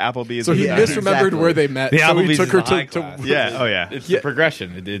Freeze, Applebee's, So or he the Yeah, Diner. misremembered exactly. where they met. The so he Applebee's took is her a high to class. Yeah. Oh yeah. It's the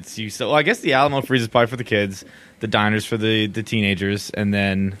progression. It's you. So I guess the Alamo Freeze is probably for the kids, the diners for the teenagers, and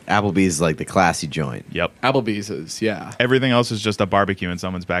then Applebee's is like the classy joint. Yep. Applebee's is, yeah. Everything else is just a barbecue in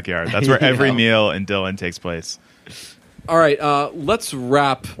someone's backyard. That's where every Yeah. meal in Dillon takes place. All right, let's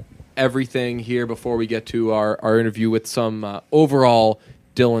wrap everything here before we get to our interview with some overall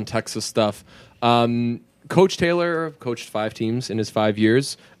Dillon, Texas stuff. Coach Taylor coached 5 teams in his 5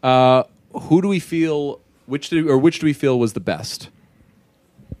 years. Who do we feel? Which do we feel was the best?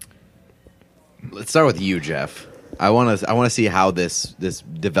 Let's start with you, Jeff. I want to see how this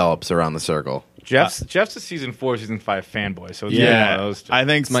develops around the circle. Jeff's a season 4, season 5 fanboy. So it's one Yeah. of those two. I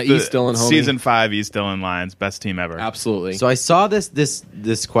think my the East Dillon homie. season 5 East Dillon Lions best team ever. Absolutely. So I saw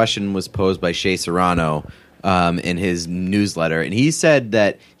this question was posed by Shea Serrano in his newsletter, and he said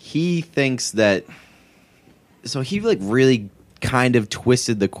that he thinks that. So he like really kind of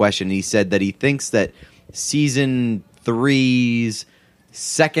twisted the question. He said that he thinks that season 3's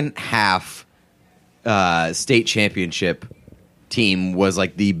second half state championship team was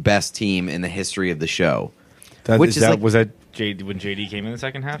like the best team in the history of the show. Which is like- was that JD when JD came in the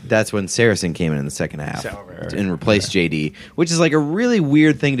second half? That's when Saracen came in the second half Right. and replaced JD, which is like a really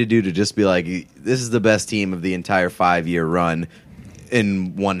weird thing to do, to just be like, this is the best team of the entire 5-year run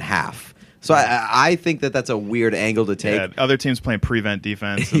in one half. So I think that that's a weird angle to take. Yeah, other teams playing prevent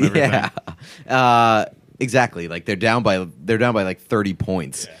defense and everything. Yeah, exactly. Like they're down by like 30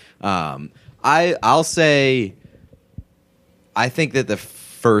 points. I'll say, I think that the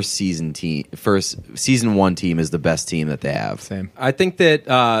first season 1 team is the best team that they have. Same. I think that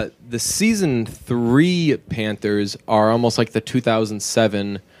the season 3 Panthers are almost like the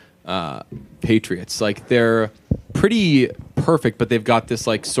 2007 Patriots. Like they're pretty perfect, but they've got this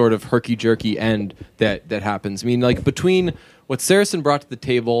like sort of herky jerky end that happens. I mean, like between what Saracen brought to the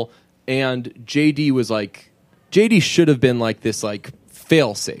table and JD was like, JD should have been like this like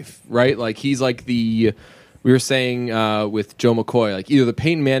fail safe, right? Like he's like we were saying with Joe McCoy, like either the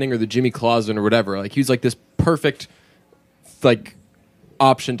Peyton Manning or the Jimmy Clausen or whatever. Like he was like this perfect like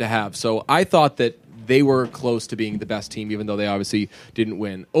option to have. So I thought that they were close to being the best team, even though they obviously didn't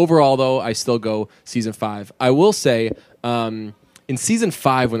win. Overall, though, I still go season 5. I will say, in season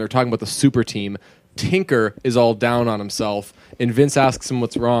 5, when they're talking about the super team, Tinker is all down on himself, and Vince asks him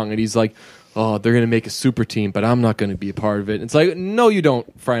what's wrong, and he's like, oh, they're going to make a super team, but I'm not going to be a part of it. And it's like, no, you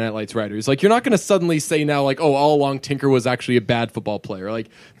don't, Friday Night Lights writers. Like, you're not going to suddenly say now, like, oh, all along Tinker was actually a bad football player. Like,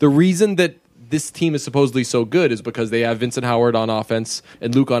 the reason that this team is supposedly so good is because they have Vincent Howard on offense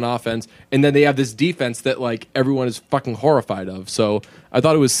and Luke on offense, and then they have this defense that like everyone is fucking horrified of. So I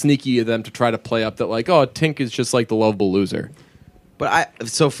thought it was sneaky of them to try to play up that like, oh, Tink is just like the lovable loser. But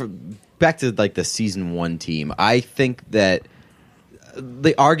back to like the season 1 team, I think that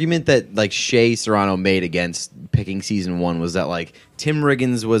the argument that like Shea Serrano made against picking season 1 was that like Tim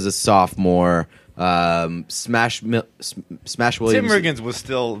Riggins was a sophomore. Smash Williams. Tim Riggins was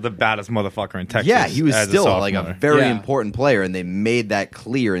still the baddest motherfucker in Texas. Yeah, he was as still like a sophomore. very Yeah. important player, and they made that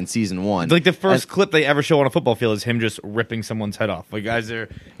clear in season 1. Like the first clip they ever show on a football field is him just ripping someone's head off. Like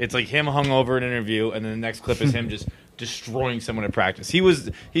it's like him hung over in an interview, and then the next clip is him just destroying someone at practice. He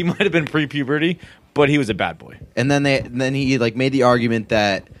might have been pre-puberty, but he was a bad boy. And then he like made the argument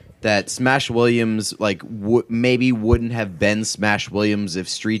that Smash Williams like maybe wouldn't have been Smash Williams if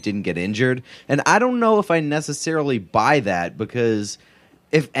Street didn't get injured. And I don't know if I necessarily buy that, because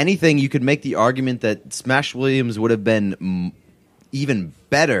if anything, you could make the argument that Smash Williams would have been even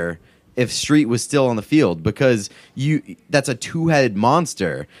better if Street was still on the field, because that's a two-headed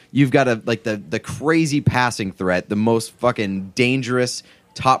monster. You've got the crazy passing threat, the most fucking dangerous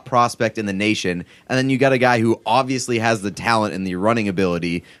top prospect in the nation, and then you got a guy who obviously has the talent and the running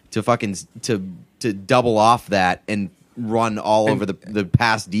ability to fucking to double off that and run all over the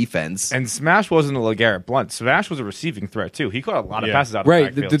pass defense. And Smash wasn't a LeGarrette Blunt. Smash was a receiving threat too. He caught a lot of Yeah. passes out of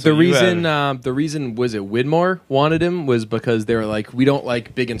Right. the backfield. The So you reason was it Widmore wanted him was because they were like, we don't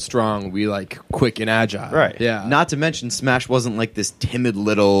like big and strong, we like quick and agile. Right. Yeah. Not to mention, Smash wasn't like this timid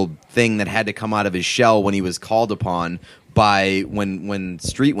little thing that had to come out of his shell when he was called upon. by when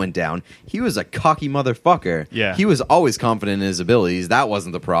Street went down. He was a cocky motherfucker. Yeah. He was always confident in his abilities. That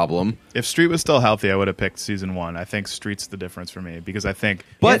wasn't the problem. If Street was still healthy, I would have picked season 1. I think Street's the difference for me because I think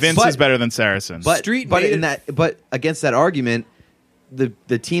But- Vince but- is better than Saracen. But Street but made in it- but against that argument,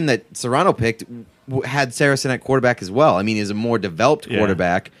 the team that Serrano picked had Saracen at quarterback as well. I mean, he's a more developed Yeah.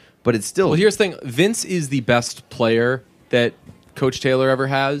 quarterback, but it's still Well, here's the thing: Vince is the best player that Coach Taylor ever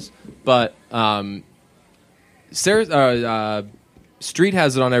has, but Street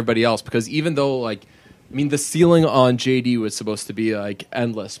has it on everybody else because even though, like, I mean, the ceiling on JD was supposed to be like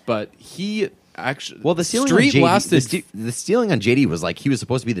endless, but he actually well the ceiling Street on JD, lasted. the ceiling on JD was like he was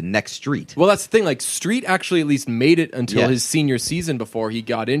supposed to be the next Street. Well, that's the thing. Like, Street actually at least made it until Yeah. his senior season before he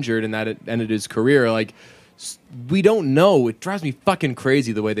got injured, and that it ended his career. Like, we don't know. It drives me fucking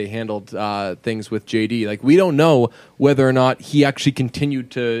crazy the way they handled things with JD. Like, we don't know whether or not he actually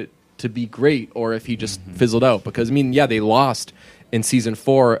continued to be great or if he just fizzled out. Because I mean, yeah, they lost in season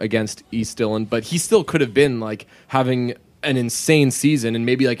 4 against East Dillon, but he still could have been like having an insane season, and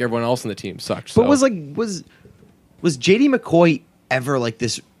maybe like everyone else on the team sucked. But so. was JD McCoy ever like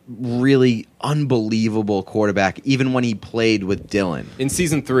this really unbelievable quarterback even when he played with Dillon? in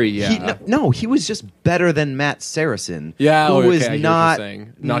season 3, yeah. He was just better than Matt Saracen. Yeah, who okay, I was hear what you're not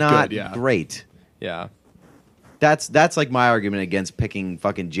saying. Not good, yeah. great. Yeah. That's like my argument against picking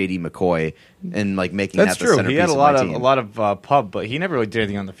fucking JD McCoy and like making That's that the true. centerpiece He had a of lot my of team. a lot of pub, but he never really did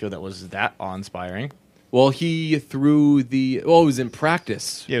anything on the field that was that awe-inspiring. Well, he threw it was in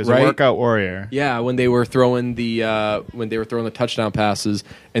practice. yeah, he was right? a workout warrior. Yeah, when they were throwing the touchdown passes,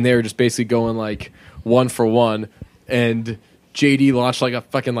 and they were just basically going like 1 for 1, and JD launched like a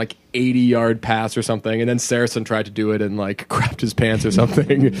fucking like 80-yard pass or something, and then Saracen tried to do it and like crapped his pants or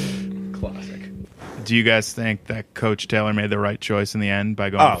something. Classic. Do you guys think that Coach Taylor made the right choice in the end by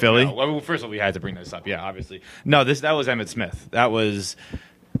going to Philly? No. Well, first of all, we had to bring this up. Yeah, obviously. No, that was Emmitt Smith. That was,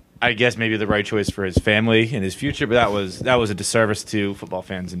 I guess, maybe the right choice for his family and his future, but that was a disservice to football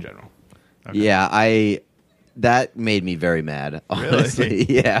fans in general. Yeah, that made me very mad. Honestly,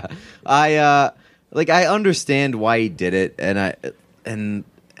 yeah. I understand why he did it, and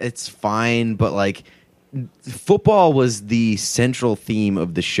it's fine, but like football was the central theme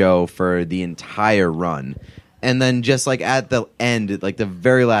of the show for the entire run, and then just like at the end, like the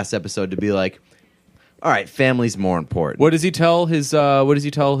very last episode, to be like, all right, family's more important. What does he tell his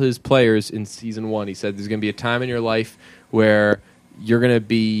players in season 1? He said there's going to be a time in your life where you're going to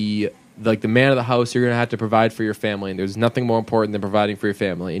be like the man of the house. You're going to have to provide for your family, and there's nothing more important than providing for your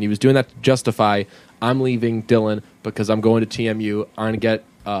family. And he was doing that to justify, I'm leaving Dillon because I'm going to TMU. I'm going to get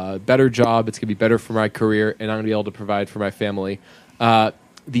a better job. It's going to be better for my career, and I'm going to be able to provide for my family.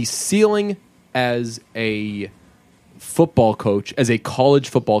 The ceiling as a football coach, as a college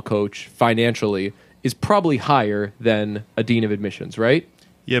football coach, financially, is probably higher than a dean of admissions, right?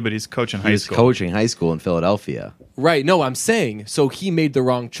 Yeah, but he's coaching He high was school. coaching high school in Philadelphia. Right. No, I'm saying so he made the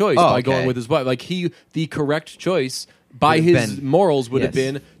wrong choice Oh, by okay. going with his wife. Like the correct choice by Would have his been- morals would have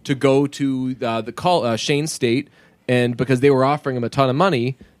yes. been to go to Shane State, and because they were offering him a ton of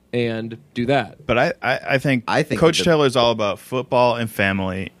money, and do that. But I think think Coach that the- Taylor's all about football and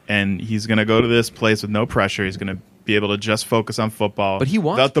family, and he's going to go to this place with no pressure. He's going to be able to just focus on football. But he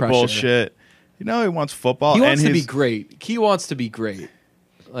wants without the pressure. bullshit. You know, he wants football. He wants and to be he's- great. He wants to be great.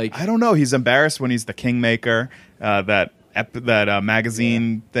 Like I don't know. He's embarrassed when he's the kingmaker, that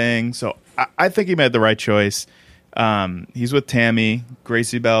magazine thing. So I think he made the right choice. He's with Tammy.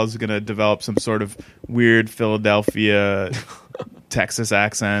 Gracie Bell's going to develop some sort of weird Philadelphia, Texas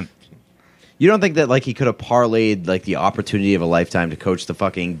accent. You don't think that like he could have parlayed like the opportunity of a lifetime to coach the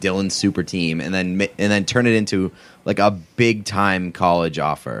fucking Dillon super team and then turn it into like a big time college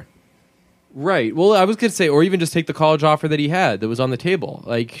offer? Right. Well, I was going to say, or even just take the college offer that he had that was on the table.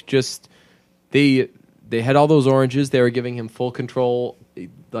 Like, just they had all those oranges. They were giving him full control.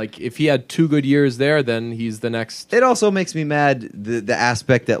 Like, if he had 2 good years there, then he's the next. It also makes me mad the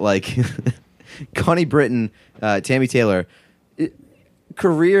aspect that like Connie Britton, Tammy Taylor,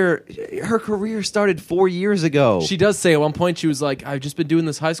 her career started 4 years ago. She does say at one point she was like, "I've just been doing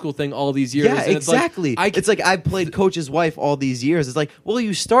this high school thing all these years." Yeah, And exactly. It's like I've played coach's wife all these years. It's like, well,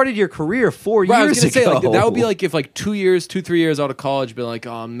 you started your career 4 Right, I years was gonna ago. say like that would be like if like 2 years, 3 years out of college, be like,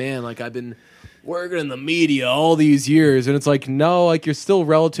 "Oh man, like I've been working in the media all these years," and it's like, no, like you're still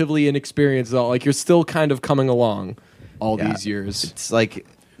relatively inexperienced, though. Like you're still kind of coming along all Yeah. these years. It's like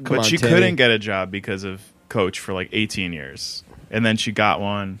Come but on, she Tammy. couldn't get a job because of Coach for like 18 years. And then she got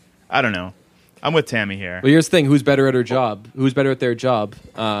one. I don't know. I'm with Tammy here. Well, here's the thing: who's better at her job? Who's better at their job,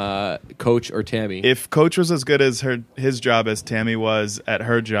 Coach or Tammy? If Coach was as good as his job as Tammy was at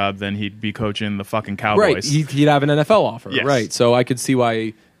her job, then he'd be coaching the fucking Cowboys. Right, he'd have an NFL offer. Yes. Right, so I could see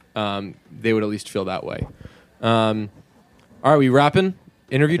why they would at least feel that way. All right, we wrapping?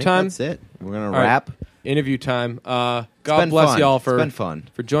 Interview I think time. That's it. We're gonna All right, wrap. interview time. God been bless fun. y'all It's for been fun.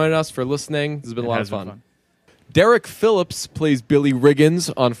 for joining us, for listening. This has been a It lot has of been fun. Derek Phillips plays Billy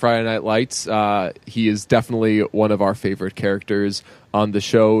Riggins on Friday Night Lights. He is definitely one of our favorite characters on the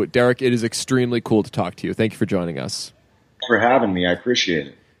show. Derek, it is extremely cool to talk to you. Thank you for joining us. Thanks for having me. I appreciate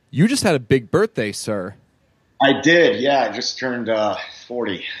it. You just had a big birthday, sir. I did. Yeah, I just turned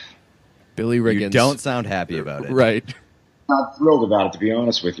 40. Billy Riggins. You don't sound happy about it. Right. Not thrilled about it, to be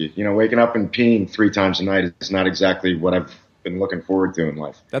honest with you. You know, waking up and peeing 3 times a night is not exactly what I've been looking forward to in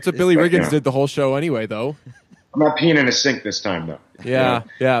life. That's what Billy like, Riggins yeah. did the whole show anyway, though. I'm not peeing in a sink this time, though. Yeah,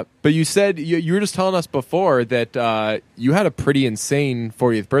 yeah. But you said you were just telling us before that you had a pretty insane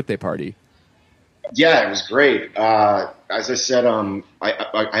 40th birthday party. Yeah, it was great. As I said, I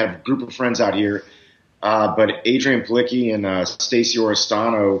had a group of friends out here, but Adrian Palicki and Stacey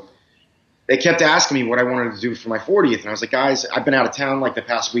Oristano, they kept asking me what I wanted to do for my 40th. And I was like, guys, I've been out of town like the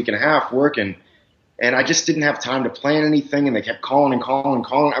past week and a half working, and I just didn't have time to plan anything. And they kept calling and calling and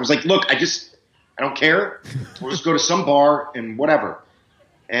calling. I was like, look, I don't care. We'll just go to some bar and whatever.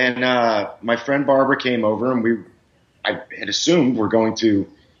 And my friend Barbara came over, and I had assumed we're going to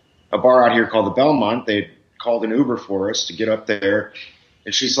a bar out here called the Belmont. They called an Uber for us to get up there.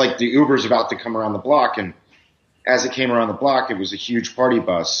 And she's like, the Uber's about to come around the block. And as it came around the block, it was a huge party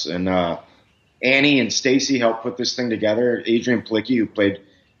bus. And Annie and Stacy helped put this thing together. Adrian Palicki, who played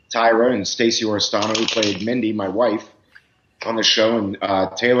Tyra, and Stacey Oristano, who played Mindy, my wife, on the show. And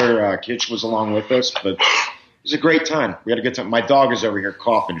Taylor Kitsch was along with us. But it was a great time. We had a good time. My dog is over here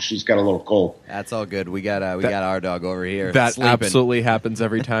coughing. She's got a little cold. That's all good. We got our dog over here. That sleeping. absolutely happens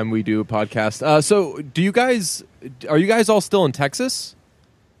every time we do a podcast. So are you guys all still in Texas?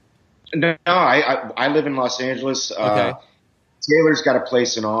 No, I live in Los Angeles. Okay. Taylor's got a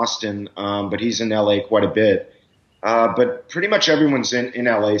place in Austin, but he's in LA quite a bit. But pretty much everyone's in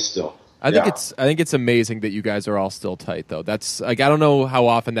LA still. I think it's amazing that you guys are all still tight, though. That's like, I don't know how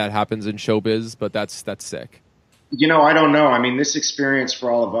often that happens in showbiz, but that's sick. You know, I don't know. I mean, this experience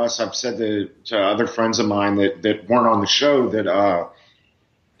for all of us, I've said to other friends of mine that weren't on the show that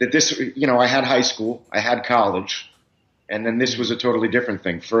this, you know, I had high school, I had college, and then this was a totally different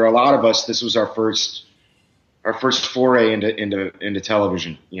thing. For a lot of us, this was our first foray into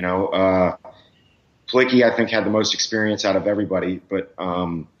television. You know, Palicki, I think, had the most experience out of everybody, but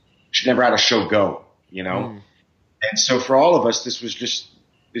she never had a show go. You know, and so for all of us, this was just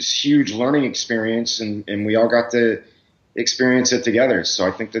this huge learning experience, and we all got to experience it together. So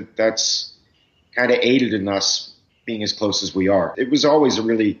I think that's kind of aided in us being as close as we are. It was always a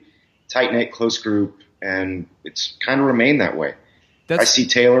really tight-knit, close group, and it's kind of remained that way. I see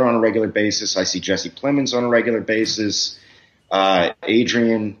Taylor on a regular basis. I see Jesse Plemons on a regular basis.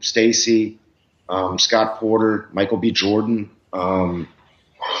 Adrian, Stacey, Scott Porter, Michael B. Jordan.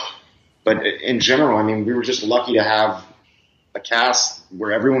 But in general, I mean, we were just lucky to have a cast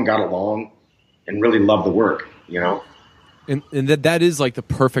where everyone got along and really loved the work, you know? And that is like the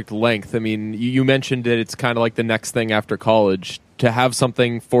perfect length. I mean, you mentioned that it's kind of like the next thing after college. To have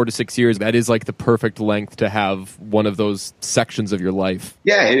something 4 to 6 years, that is like the perfect length to have one of those sections of your life.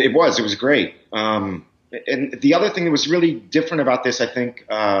 Yeah, it was. It was great. And the other thing that was really different about this, I think,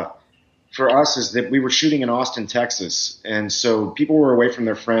 for us is that we were shooting in Austin, Texas. And so people were away from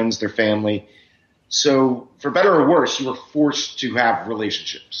their friends, their family. So for better or worse, you were forced to have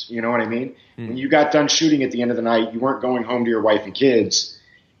relationships. You know what I mean? When you got done shooting at the end of the night, you weren't going home to your wife and kids.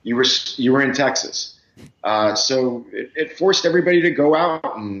 You were in Texas. So it forced everybody to go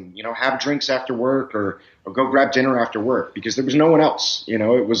out and, you know, have drinks after work or go grab dinner after work because there was no one else. You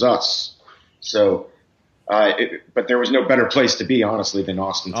know, it was us. So, but there was no better place to be, honestly, than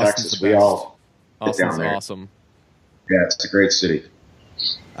Austin, Texas. We all get down there. Awesome. Yeah, it's a great city.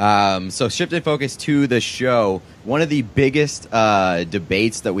 So shifting focus to the show, one of the biggest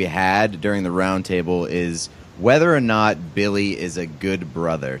debates that we had during the roundtable is whether or not Billy is a good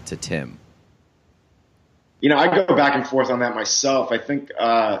brother to Tim. You know, I go back and forth on that myself. I think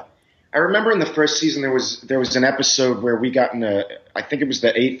I remember in the first season there was an episode where we got I think it was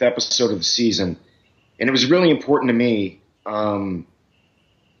the 8th episode of the season, and it was really important to me that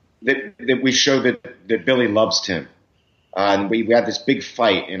we show that Billy loves Tim. And we had this big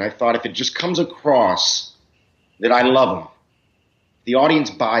fight, and I thought if it just comes across that I love him, the audience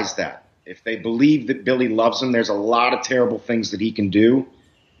buys that. If they believe that Billy loves him, there's a lot of terrible things that he can do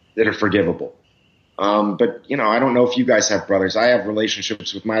that are forgivable. But I don't know if you guys have brothers. I have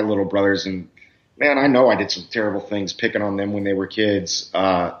relationships with my little brothers, and man, I know I did some terrible things picking on them when they were kids.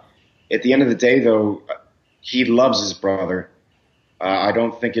 At the end of the day, though, he loves his brother. I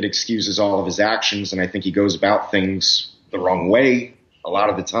don't think it excuses all of his actions, and I think he goes about things the wrong way a lot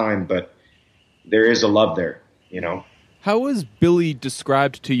of the time, but there is a love there, How was Billy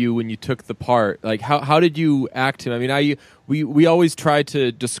described to you when you took the part? Like, how did you act him? I mean, we always try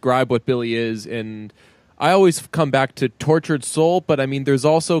to describe what Billy is, and I always come back to tortured soul, but I mean, there's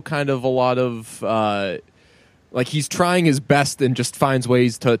also kind of a lot of, like, he's trying his best and just finds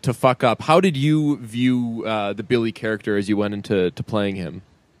ways to fuck up. How did you view the Billy character as you went into playing him?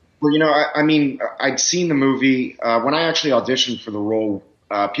 Well, I'd seen the movie. When I actually auditioned for the role,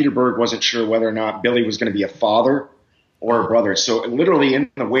 Peter Berg wasn't sure whether or not Billy was going to be a father or a brother. So literally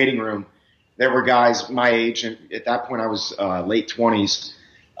in the waiting room, there were guys my age, and at that point I was late 20s.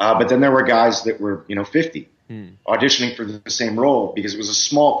 But then there were guys that were, 50 auditioning for the same role because it was a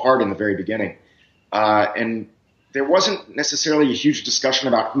small part in the very beginning. And there wasn't necessarily a huge discussion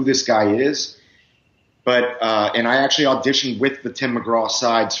about who this guy is. But and I actually auditioned with the Tim McGraw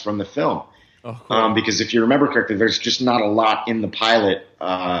sides from the film. Oh, cool. Because if you remember correctly, there's just not a lot in the pilot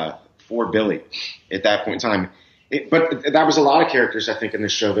for Billy at that point in time. But that was a lot of characters, I think, in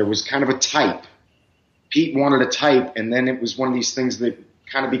this show. There was kind of a type. Pete wanted a type, and then it was one of these things that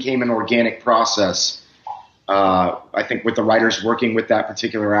kind of became an organic process. I think with the writers working with that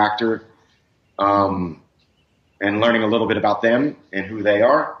particular actor and learning a little bit about them and who they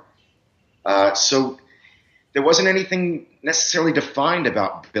are. So there wasn't anything necessarily defined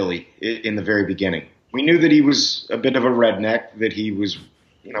about Billy in the very beginning. We knew that he was a bit of a redneck, that he was,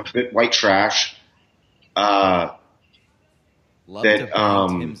 a bit white trash. Love to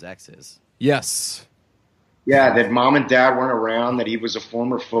burn Tim's exes. Yes. Yeah, that mom and dad weren't around, that he was a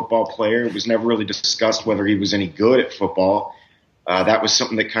former football player. It was never really discussed whether he was any good at football. That was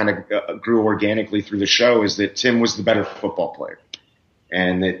something that kind of grew organically through the show, is that Tim was the better football player.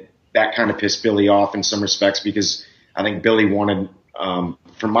 And that kind of pissed Billy off in some respects, because I think Billy wanted,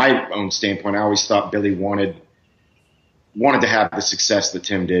 from my own standpoint, I always thought Billy wanted to have the success that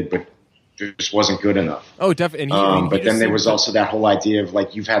Tim did, but just wasn't good enough. Oh, definitely. But then there was also that whole idea of,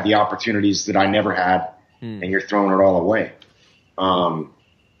 like, you've had the opportunities that I never had, and you're throwing it all away. I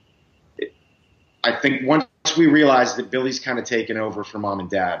think once we realized that Billy's kind of taken over for mom and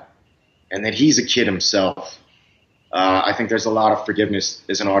dad, and that he's a kid himself, I think there's a lot of forgiveness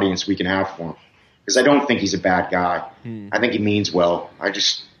as an audience we can have for him. Because I don't think he's a bad guy. I think he means well.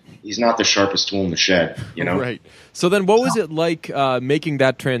 He's not the sharpest tool in the shed, Right. So then what was it like making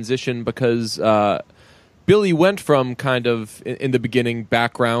that transition? Because Billy went from kind of, in the beginning,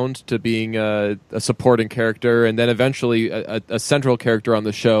 background to being a supporting character, and then eventually a central character on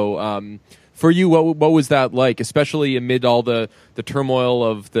the show. For you, what was that like, especially amid all the turmoil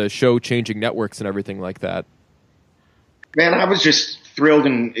of the show changing networks and everything like that? Man, I was just thrilled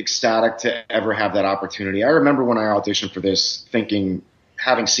and ecstatic to ever have that opportunity. I remember when I auditioned for this thinking,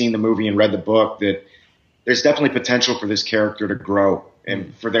 having seen the movie and read the book, that there's definitely potential for this character to grow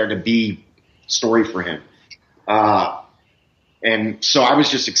and for there to be story for him. And so I was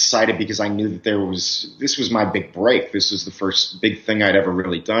just excited because I knew that this was my big break. This was the first big thing I'd ever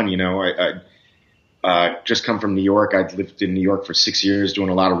really done. I just come from New York. I'd lived in New York for 6 years doing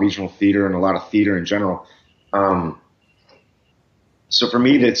a lot of regional theater and a lot of theater in general. So for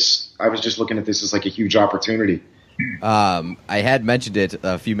me, I was just looking at this as like a huge opportunity. I had mentioned it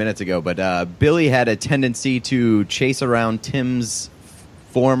a few minutes ago, but Billy had a tendency to chase around Tim's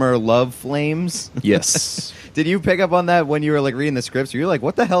former love flames. Yes. Did you pick up on that when you were like reading the scripts? You're like,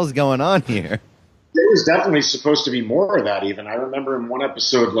 what the hell is going on here? There was definitely supposed to be more of that even. I remember in one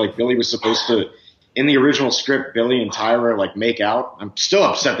episode, like, Billy was supposed to, in the original script, Billy and Tyra, like, make out. I'm still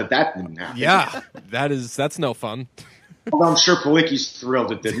upset that didn't happen. Yeah, that's no fun. Well, I'm sure Palicki's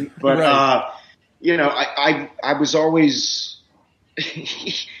thrilled it didn't. But, right. I was always –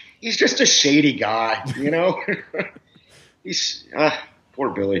 he's just a shady guy, He's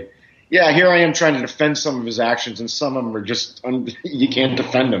poor Billy. Yeah, here I am trying to defend some of his actions, and some of them are just you can't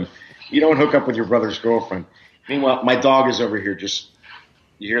defend them. You don't hook up with your brother's girlfriend. Meanwhile, my dog is over here. Just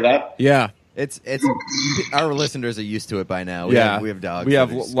you hear that? Yeah, it's our listeners are used to it by now. We have dogs. We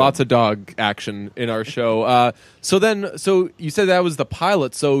have lots of dog action in our show. So you said that was the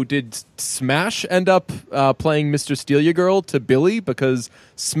pilot. So did Smash end up playing Mr. Steal Your Girl to Billy, because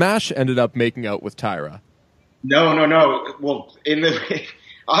Smash ended up making out with Tyra? No. Well,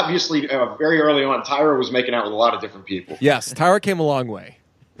 obviously, very early on, Tyra was making out with a lot of different people. Yes, Tyra came a long way.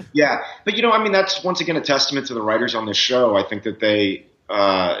 Yeah, but that's once again a testament to the writers on this show. I think that they,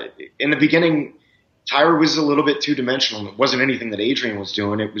 in the beginning, Tyra was a little bit two-dimensional. It wasn't anything that Adrian was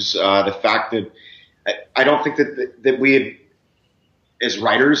doing. It was the fact that I don't think that we had, as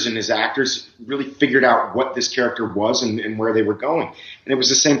writers and as actors, really figured out what this character was and where they were going. And it was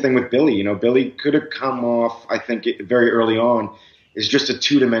the same thing with Billy. Billy could have come off, I think, very early on as just a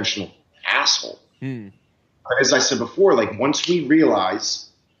two-dimensional asshole. But as I said before, like once we realize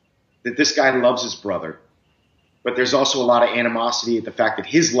that this guy loves his brother, but there's also a lot of animosity at the fact that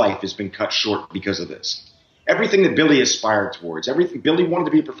his life has been cut short because of this. Everything that Billy aspired towards, Billy wanted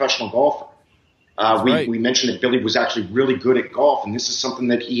to be a professional golfer. We mentioned that Billy was actually really good at golf, and this is something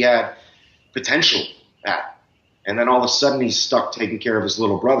that he had potential at. And then all of a sudden he's stuck taking care of his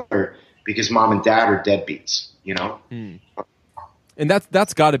little brother because mom and dad are deadbeats, And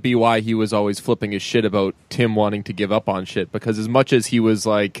that's got to be why he was always flipping his shit about Tim wanting to give up on shit, because as much as he was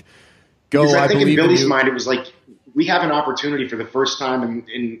like, go, because I think believe in Billy's you. mind it was like, we have an opportunity for the first time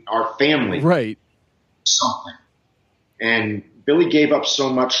in our family. Right. Something. And Billy gave up so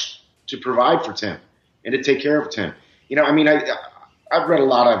much to provide for Tim and to take care of Tim. I've read a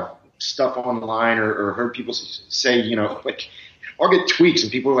lot of stuff online or heard people say, like, I'll get tweets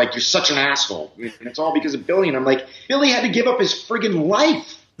and people are like, you're such an asshole. And it's all because of Billy. And I'm like, Billy had to give up his friggin'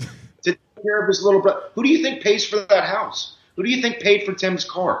 life to take care of his little brother. Who do you think pays for that house? Who do you think paid for Tim's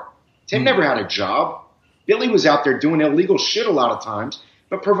car? Tim never had a job. Billy was out there doing illegal shit a lot of times,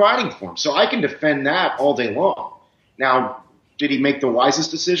 but providing for him. So I can defend that all day long. Now, did he make the wisest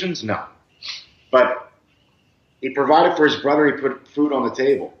decisions? No. But he provided for his brother. He put food on the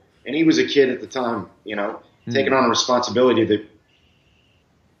table. And he was a kid at the time, taking on a responsibility that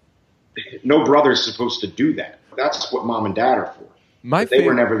no brother's supposed to do that. That's what mom and dad are for. They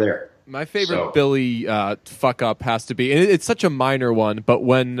were never there. My favorite Billy fuck up has to be, and it's such a minor one, but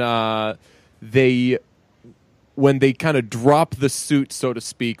when they kind of drop the suit, so to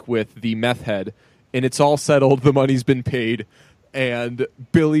speak, with the meth head, and it's all settled, the money's been paid, and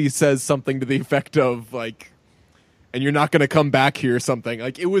Billy says something to the effect of, like, and you're not going to come back here or something.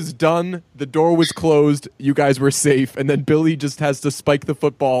 Like, it was done, the door was closed, you guys were safe, and then Billy just has to spike the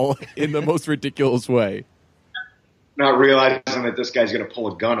football in the most ridiculous way. Not realizing that this guy's going to pull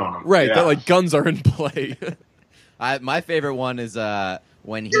a gun on him. Right, that, like, guns are in play. My favorite one is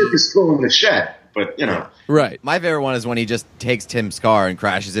when he was still in the shed, but Right. My favorite one is when he just takes Tim's car and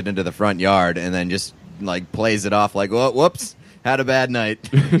crashes it into the front yard, and then just like plays it off like, "Oh, whoops, had a bad night."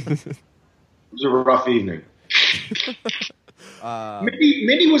 It was a rough evening.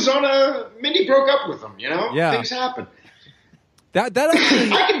 Mindy broke up with him. Yeah. Things happen. That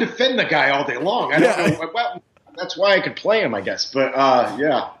actually, I can defend the guy all day long. I don't know. Well, that's why I could play him, I guess. But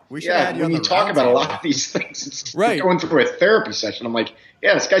We should add you when on you the talk about a roundtable. lot of these things, it's Right. going through a therapy session. I'm like,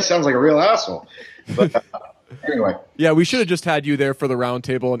 yeah, this guy sounds like a real asshole. But anyway, yeah, we should have just had you there for the round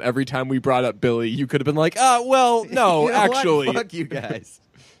table, and every time we brought up Billy, you could have been like, well, no, You know what? actually. Fuck you guys.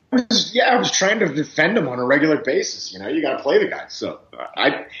 I was trying to defend him on a regular basis. You got to play the guy. So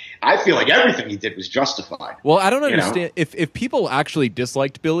I feel like everything he did was justified. Well, I don't understand if people actually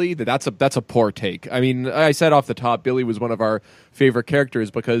disliked Billy, that's a poor take. I mean, I said off the top, Billy was one of our favorite characters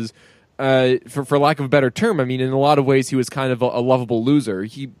because, for lack of a better term, I mean, in a lot of ways, he was kind of a lovable loser.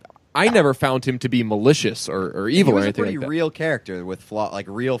 I never found him to be malicious or evil He was or a anything pretty like that. real character with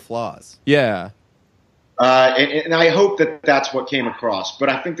real flaws. Yeah. And I hope that that's what came across. But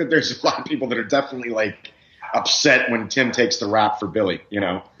I think that there's a lot of people that are definitely like upset when Tim takes the rap for Billy.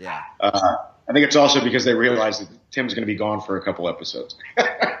 Yeah. I think it's also because they realize that Tim's going to be gone for a couple episodes.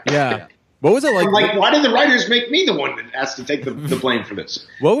 Yeah. What was it like? I'm like, why did the writers make me the one that has to take the blame for this?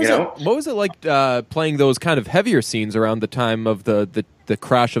 What was it like playing those kind of heavier scenes around the time of the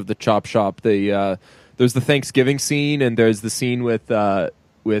crash of the chop shop? There's the Thanksgiving scene, and there's the scene with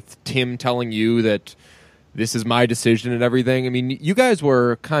Tim telling you that this is my decision and everything. I mean, you guys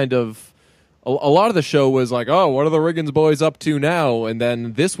were kind of a lot of the show was like, oh, what are the Riggins boys up to now? And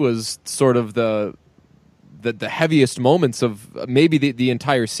then this was sort of the heaviest moments of maybe the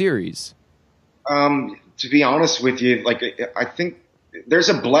entire series. To be honest with you, like I think there's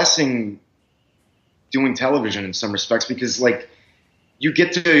a blessing doing television in some respects because like you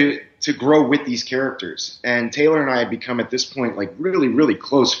get to grow with these characters, and Taylor and I had become at this point like really, really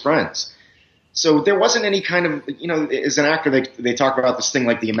close friends. So there wasn't any kind of, as an actor, they talk about this thing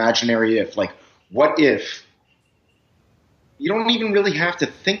like the imaginary if, like, what if? You don't even really have to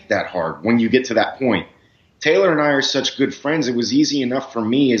think that hard when you get to that point. Taylor and I are such good friends, it was easy enough for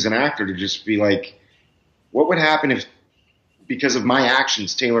me as an actor to just be like, what would happen if, because of my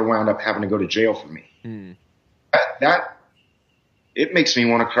actions, Taylor wound up having to go to jail for me? That it makes me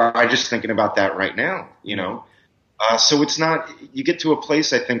want to cry just thinking about that right now, So it's not, you get to a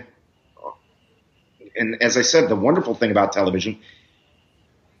place, I think, and as I said, the wonderful thing about television,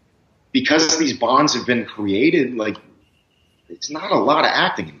 because these bonds have been created, like it's not a lot of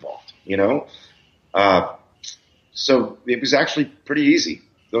acting involved, you know? So it was actually pretty easy,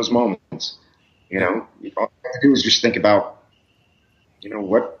 those moments, you know? All I had to do was just think about, you know,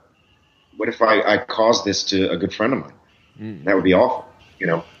 what if I caused this to a good friend of mine? That would be awful, you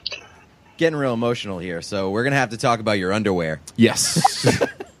know? Getting real emotional here, so we're going to have to talk about your underwear. Yes.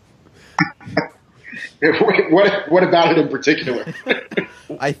 What about it in particular?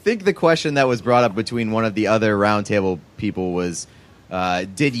 I think the question that was brought up between one of the other roundtable people was,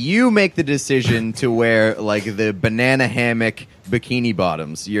 did you make the decision to wear like the banana hammock bikini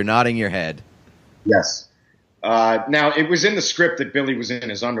bottoms? You're nodding your head. Yes. Now, it was in the script that Billy was in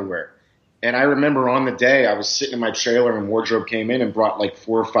his underwear. And I remember on the day I was sitting in my trailer and wardrobe came in and brought like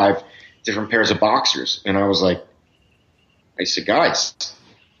 4 or 5 different pairs of boxers. And I said, guys,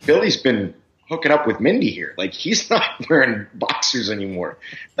 Billy's been hooking up with Mindy here. Like, he's not wearing boxers anymore.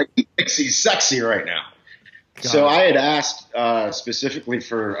 Like, he thinks he's sexy right now. God. So I had asked specifically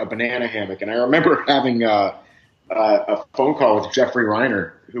for a banana hammock. And I remember having a phone call with Jeffrey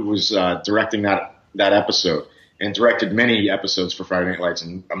Reiner, who was directing that episode and directed many episodes for Friday Night Lights,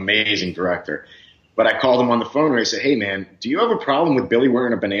 an amazing director. But I called him on the phone and I said, hey, man, do you have a problem with Billy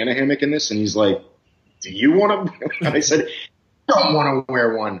wearing a banana hammock in this? And he's like, do you want to? And I said, I don't want to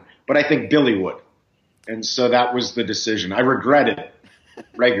wear one, but I think Billy would. And so that was the decision. I regret it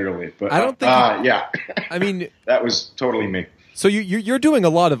regularly. But I don't think yeah. I mean, that was totally me. So you're doing a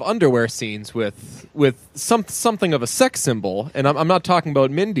lot of underwear scenes with something of a sex symbol, and I'm not talking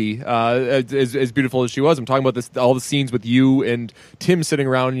about Mindy, as beautiful as she was. I'm talking about all the scenes with you and Tim sitting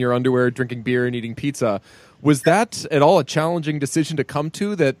around in your underwear, drinking beer and eating pizza. Was that at all a challenging decision to come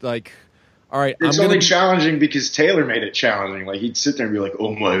to? That like, all right, it's only challenging because Taylor made it challenging. Like he'd sit there and be like,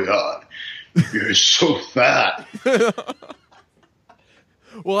 "Oh my god, you're so fat."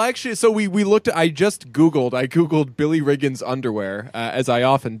 Well, actually, so we looked. I googled Billy Riggins underwear, as I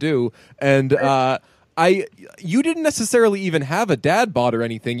often do, and you didn't necessarily even have a dad bod or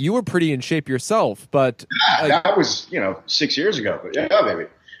anything. You were pretty in shape yourself, but that was 6 years ago. But yeah, baby,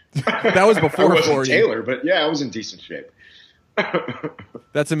 that was before I wasn't 40. Taylor, but yeah, I was in decent shape.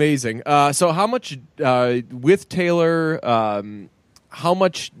 That's amazing. So how much with Taylor? How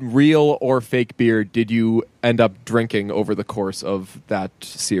much real or fake beer did you end up drinking over the course of that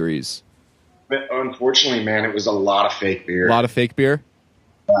series? But unfortunately, man, it was a lot of fake beer. A lot of fake beer?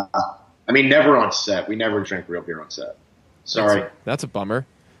 I mean, never on set. We never drink real beer on set. Sorry. That's a bummer.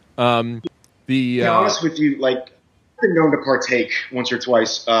 To be honest with you, like, I've been known to partake once or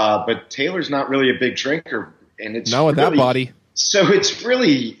twice, but Taylor's not really a big drinker. And it's not with that body. So it's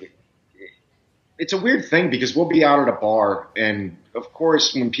a weird thing because we'll be out at a bar, and of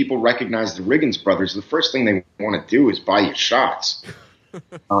course, when people recognize the Riggins brothers, the first thing they want to do is buy you shots.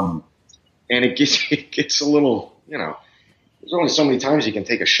 And it gets a little, there's only so many times you can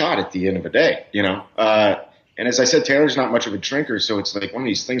take a shot at the end of a day, And as I said, Taylor's not much of a drinker, so it's like one of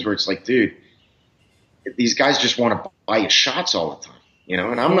these things where it's like, dude, these guys just want to buy you shots all the time,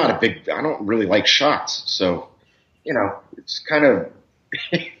 And I'm not I don't really like shots, so it's kind of.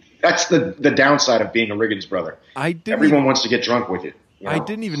 That's the downside of being a Riggins brother. Everyone wants to get drunk with you. I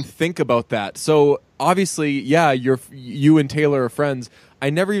didn't even think about that. So obviously, yeah, you and Taylor are friends.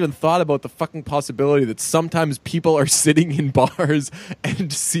 I never even thought about the fucking possibility that sometimes people are sitting in bars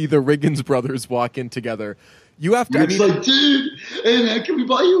and see the Riggins brothers walk in together. You have to. It's like, dude, hey man, can we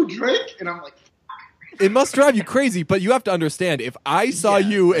buy you a drink? And I'm like. It must drive you crazy, but you have to understand, if I saw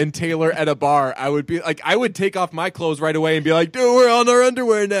you and Taylor at a bar, I would be like, I would take off my clothes right away and be like, dude, we're on our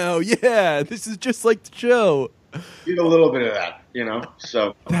underwear now. Yeah, this is just like the show. Get a little bit of that,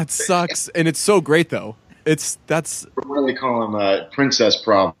 so. That sucks. And it's so great, though. That's. What do they call them? Princess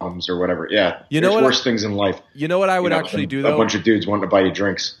problems or whatever. Yeah. There's worse things in life. You know what I would actually do, though? A bunch of dudes wanting to buy you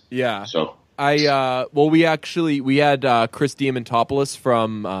drinks. Yeah. So. we had Chris Diamantopoulos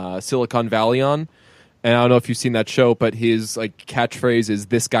from Silicon Valley on. And I don't know if you've seen that show, but his catchphrase is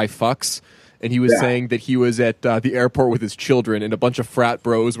 "This guy fucks," and he was saying that he was at the airport with his children, and a bunch of frat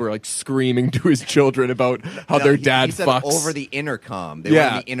bros were screaming to his children about how their dad he said fucks over the intercom. They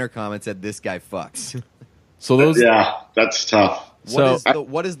went on the intercom and said, "This guy fucks." So those, that's tough.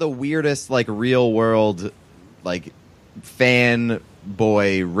 What is the weirdest real world fan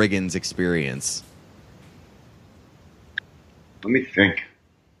boy Riggins experience? Let me think.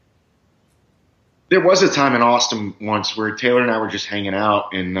 There was a time in Austin once where Taylor and I were just hanging out,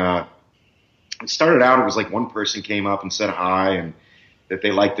 and it started out, it was one person came up and said hi and that they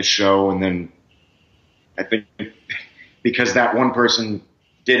liked the show, and then I think because that one person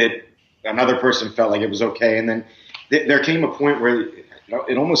did it, another person felt like it was okay, and then there came a point where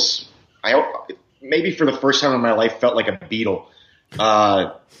it almost, maybe for the first time in my life, felt like a Beatle,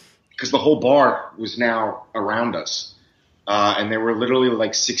 because the whole bar was now around us, and there were literally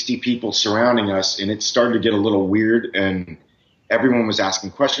like 60 people surrounding us, and it started to get a little weird, and everyone was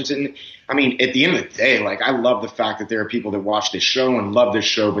asking questions. And I mean, at the end of the day, like, I love the fact that there are people that watch this show and love this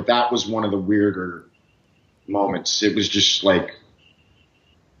show, but that was one of the weirder moments. It was just like,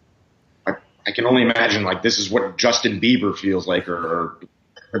 I can only imagine, like, this is what Justin Bieber feels like, or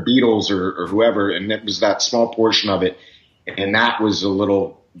the Beatles, or whoever, and it was that small portion of it, and that was a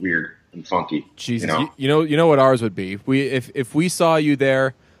little weird and funky. Jesus, you know what ours would be. If we saw you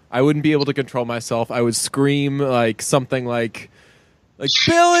there, I wouldn't be able to control myself. I would scream like something like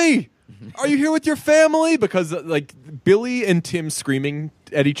Billy, are you here with your family? Because like Billy and Tim screaming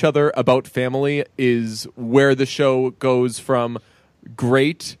at each other about family is where the show goes from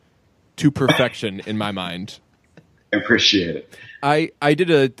great to perfection in my mind. I appreciate it. I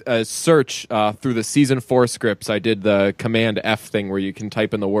did a search through the season 4 scripts. I did the Command F thing where you can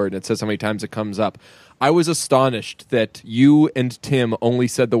type in the word and it says how many times it comes up. I was astonished that you and Tim only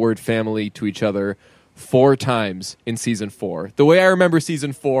said the word family to each other 4 times in season 4. The way I remember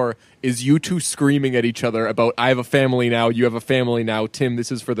season 4 is you two screaming at each other about, I have a family now, you have a family now, Tim,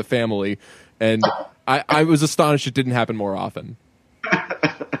 this is for the family. And I was astonished it didn't happen more often.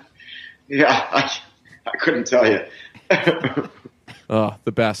 Yeah, I couldn't tell you. Oh,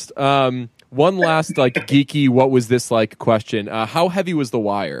 the best. One last like geeky, what was this like question. How heavy was The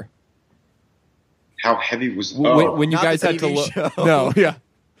Wire? How heavy was when you not guys the had to TV look? show. No, yeah.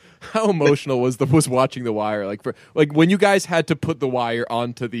 How emotional was watching The Wire? Like when you guys had to put The Wire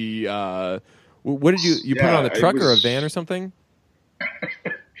onto the what did you put it on a truck or a van or something?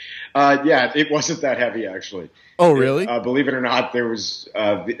 Yeah, it wasn't that heavy actually. Oh, really? Believe it or not, there was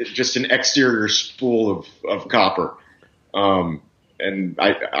just an exterior spool of copper, and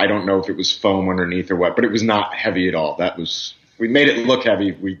I don't know if it was foam underneath or what, but it was not heavy at all. We made it look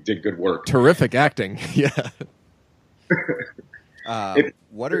heavy. We did good work. Terrific acting. Yeah.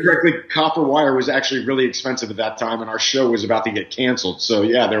 What are you? Copper wire was actually really expensive at that time, and our show was about to get canceled. So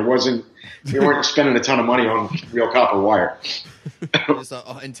yeah, we weren't spending a ton of money on real copper wire. Just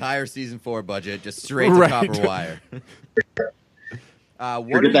an entire season 4 budget, just straight to copper wire.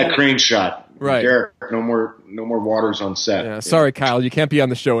 Forget that crane shot, right? Derek, no more waters on set. Yeah, sorry, Kyle, you can't be on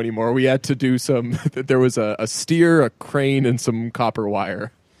the show anymore. We had to do some. There was a steer, a crane, and some copper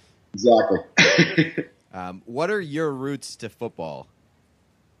wire. Exactly. What are your roots to football?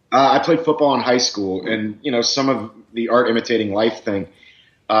 I played football in high school, and some of the art imitating life thing.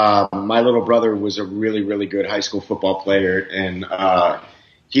 My little brother was a really, really good high school football player, and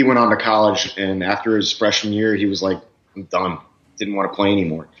he went on to college. And after his freshman year, he was like, "I'm done. Didn't want to play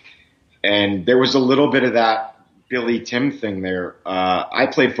anymore." And there was a little bit of that Billy Tim thing there. I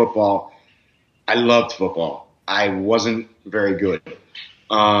played football. I loved football. I wasn't very good.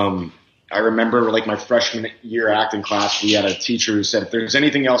 I remember like my freshman year acting class, we had a teacher who said, if there's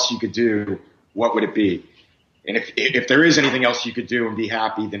anything else you could do, what would it be? And if there is anything else you could do and be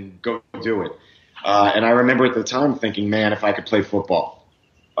happy, then go do it. And I remember at the time thinking, man, if I could play football,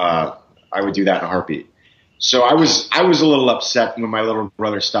 I would do that in a heartbeat. So I was a little upset when my little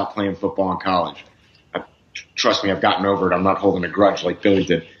brother stopped playing football in college. Trust me, I've gotten over it. I'm not holding a grudge like Billy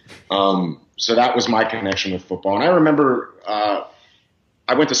did. So that was my connection with football. And I remember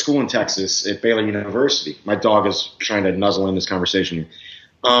I went to school in Texas at Baylor University. My dog is trying to nuzzle in this conversation here.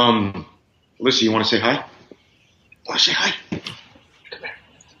 Alyssa, you want to say hi? Want to say hi? Come here.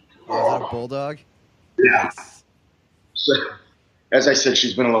 Oh, is that a bulldog? Yeah. So, as I said,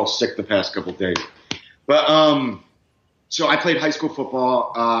 she's been a little sick the past couple of days. But so I played high school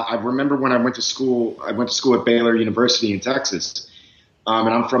football. I remember when I went to school at Baylor University in Texas. And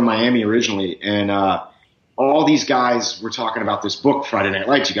I'm from Miami originally. And all these guys were talking about this book, Friday Night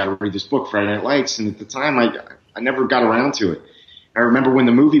Lights. You got to read this book, Friday Night Lights. And at the time, I never got around to it. I remember when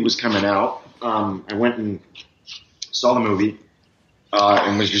the movie was coming out, I went and saw the movie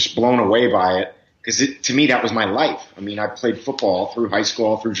and was just blown away by it. Because to me, that was my life. I mean, I played football through high school,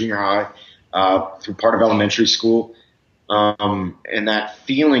 all through junior high, through part of elementary school. And that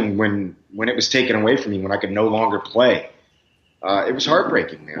feeling when it was taken away from me, when I could no longer play, it was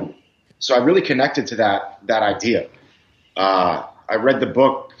heartbreaking, man. So I really connected to that idea. I read the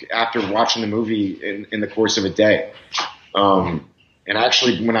book after watching the movie in the course of a day. And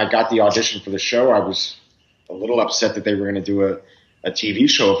actually, when I got the audition for the show, I was a little upset that they were going to do a TV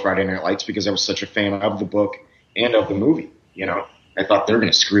show of Friday Night Lights because I was such a fan of the book and of the movie. You know, I thought they're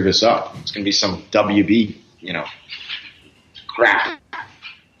going to screw this up. It's going to be some WB, crap.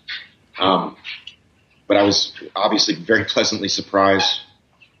 But I was obviously very pleasantly surprised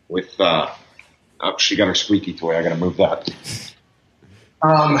with. Oh, she got her squeaky toy. I got to move that.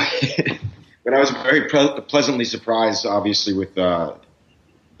 But I was very pleasantly surprised, obviously, with the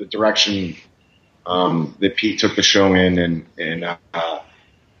direction that Pete took the show in, and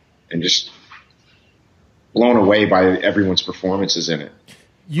just blown away by everyone's performances in it.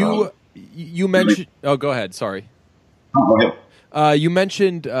 You mentioned. Oh, go ahead. Sorry. Go ahead. You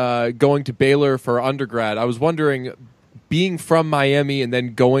mentioned going to Baylor for undergrad. I was wondering, being from Miami and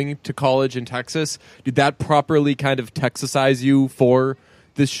then going to college in Texas, did that properly kind of Texasize you for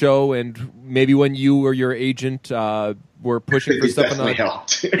this show? And maybe when you or your agent were pushing for stuff,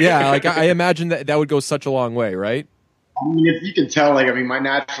 helped. Yeah, like I imagine that would go such a long way, right? I mean, if you can tell, like, I mean, my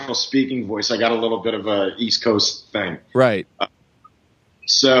natural speaking voice, I got a little bit of a East Coast thing. Right.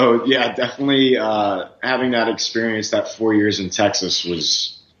 So, yeah, definitely having that experience, that 4 years in Texas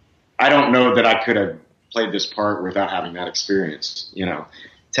was, I don't know that I could have played this part without having that experience. You know,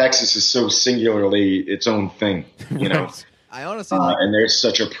 Texas is so singularly its own thing, you know. I honestly and there's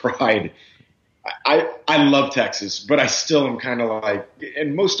such a pride. I love Texas, but I still am kind of like,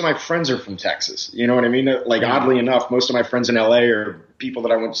 and most of my friends are from Texas. You know what I mean? Like, oddly enough, most of my friends in LA are people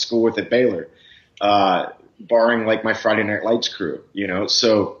that I went to school with at Baylor, barring like my Friday Night Lights crew, you know?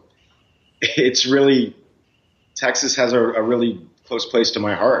 So it's really, Texas has a really close place to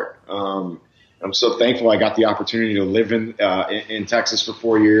my heart. I'm so thankful I got the opportunity to live in Texas for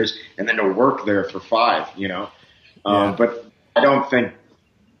 4 years and then to work there for 5, you know? But I don't think,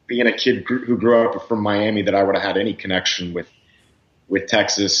 being a kid who grew up from Miami, that I would have had any connection with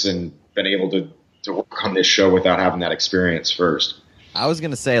Texas and been able to work on this show without having that experience first. I was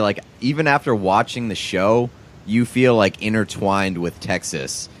going to say, like, even after watching the show, you feel like intertwined with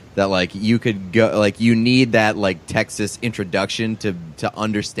Texas, that like you could go, like, you need that like Texas introduction to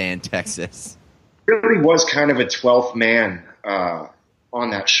understand Texas. It really was kind of a 12th man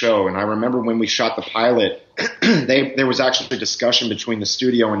on that show. And I remember when we shot the pilot, there was actually a discussion between the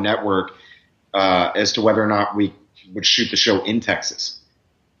studio and network as to whether or not we would shoot the show in Texas.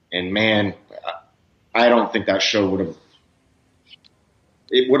 And man, I don't think that show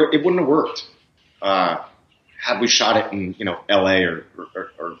it wouldn't have worked had we shot it in, you know, LA or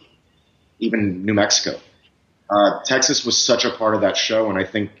even New Mexico. Texas was such a part of that show, and I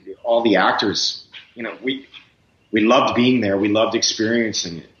think all the actors, you know, we loved being there. We loved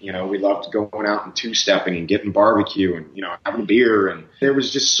experiencing it. You know, we loved going out and two-stepping and getting barbecue and, you know, having beer. And there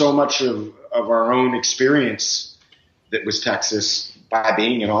was just so much of our own experience that was Texas by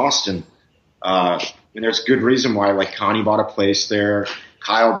being in Austin. And there's good reason why, like, Connie bought a place there.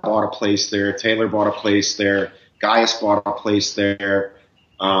 Kyle bought a place there. Taylor bought a place there. Gaius bought a place there.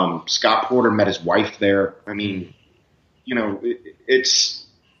 Scott Porter met his wife there. I mean, you know,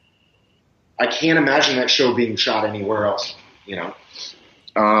 I can't imagine that show being shot anywhere else, you know.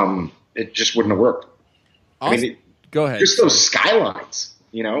 It just wouldn't have worked. Awesome. I mean, Go ahead. just those skylines,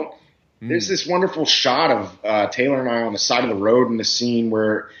 you know. There's this wonderful shot of Taylor and I on the side of the road in the scene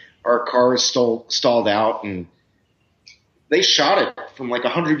where our car is stalled out, and they shot it from like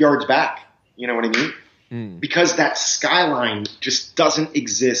 100 yards back. You know what I mean? Because that skyline just doesn't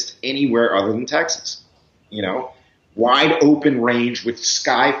exist anywhere other than Texas. You know, wide open range with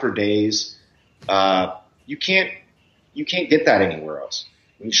sky for days. You can't get that anywhere else.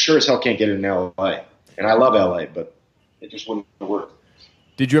 And you sure as hell can't get it in LA. And I love LA, but it just wouldn't work.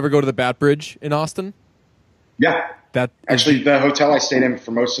 Did you ever go to the Bat Bridge in Austin? Yeah. Actually, the hotel I stayed in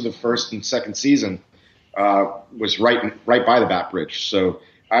for most of the first and second season was right by the Bat Bridge. So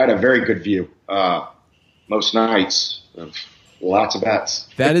I had a very good view most nights of lots of bats.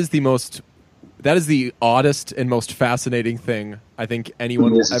 That is the oddest and most fascinating thing I think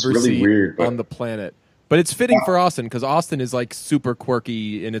anyone will ever really see weird, on the planet. But it's fitting for Austin because Austin is like super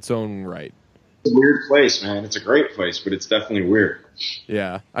quirky in its own right. It's a weird place, man. It's a great place, but it's definitely weird.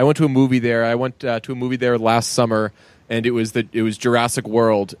 Yeah, I went to a movie there. I went to a movie there last summer, and it was Jurassic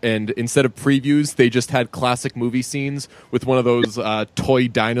World. And instead of previews, they just had classic movie scenes with one of those toy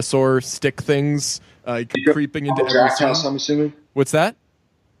dinosaur stick things creeping into every Draft scene. House, I'm assuming. What's that?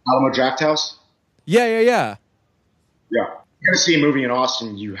 Alamo Draft House. Yeah. Yeah. If you're going to see a movie in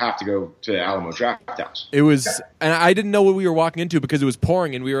Austin, you have to go to Alamo Draft House. It was, and I didn't know what we were walking into because it was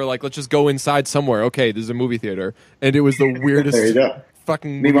pouring, and we were like, let's just go inside somewhere. Okay, there's a movie theater. And it was the weirdest There you go.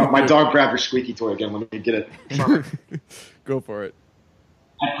 fucking Meanwhile, movie my theater. dog grabbed her squeaky toy again. Let me get it from her. Go for it.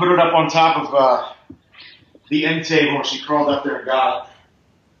 I put it up on top of the end table, and she crawled up there and got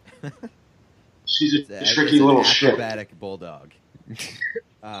it. She's a tricky little shit. Acrobatic bulldog. Hey,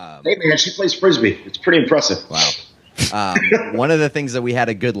 man, she plays Frisbee. It's pretty impressive. Wow. One of the things that we had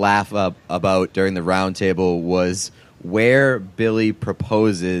a good laugh up about during the roundtable was where Billy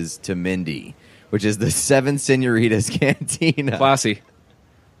proposes to Mindy, which is the Seven Senoritas Cantina. Classy.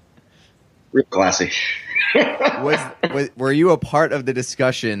 Real classy. Were you a part of the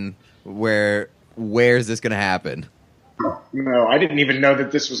discussion where is this going to happen? No, I didn't even know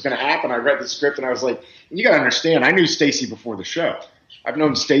that this was going to happen. I read the script and I was like, you got to understand, I knew Stacy before the show. I've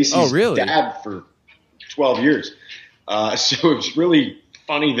known Stacy's dad for 12 years. So it was really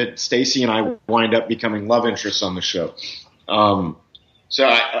funny that Stacy and I wind up becoming love interests on the show.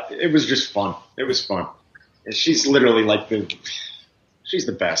 It was just fun. It was fun. And she's literally she's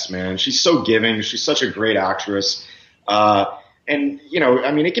the best, man. She's so giving. She's such a great actress. And,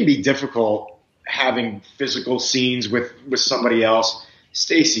 it can be difficult having physical scenes with somebody else.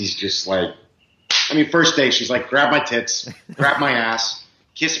 Stacy's just first day, she's like, grab my tits, grab my ass,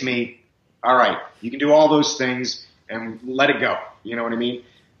 kiss me. All right, you can do all those things and let it go. You know what I mean?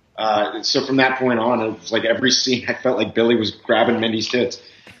 So from that point on, it was like every scene, I felt like Billy was grabbing Mindy's tits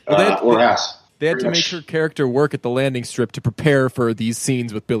or ass. They had to make her character work at the landing strip to prepare for these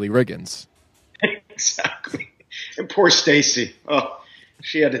scenes with Billy Riggins. Exactly. And poor Stacy. Oh,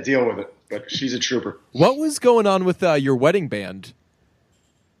 she had to deal with it, but she's a trooper. What was going on with your wedding band?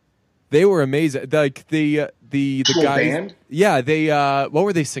 They were amazing. Like the guys. Band? Yeah, they what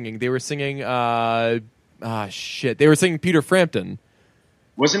were they singing? They were singing They were singing Peter Frampton.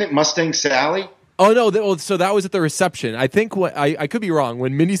 Wasn't it Mustang Sally? Oh no! So that was at the reception. I think I could be wrong.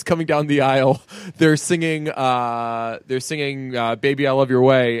 When Minnie's coming down the aisle, they're singing "Baby I Love Your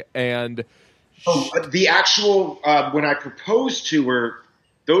Way," and the actual when I proposed to her,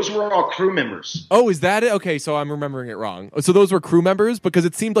 those were all crew members. Oh, is that it? Okay, so I'm remembering it wrong. So those were crew members because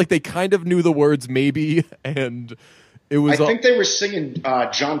it seemed like they kind of knew the words "maybe," and it was. I think they were singing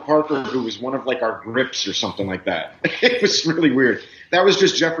John Parker, who was one of our grips or something like that. It was really weird. That was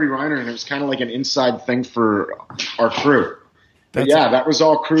just Jeffrey Reiner, and it was kind of like an inside thing for our crew. But that was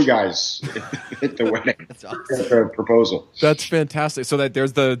all crew guys at the wedding. That's awesome. The proposal. That's fantastic. So that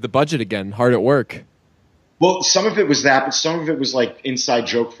there's the budget again, hard at work. Well, some of it was that, but some of it was inside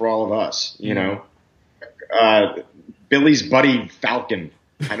joke for all of us. You know, Billy's buddy Falcon.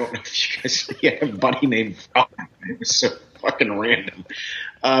 I don't know if you guys he had a buddy named Falcon. It was so fucking random.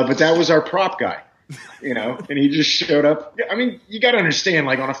 But that was our prop guy. And he just showed up. I mean, you got to understand,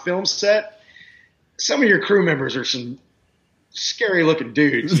 on a film set, some of your crew members are some scary looking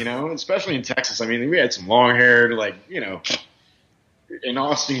dudes, especially in Texas. I mean, we had some long haired, in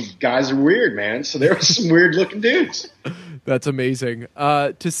Austin, guys are weird, man. So there were some weird looking dudes. That's amazing.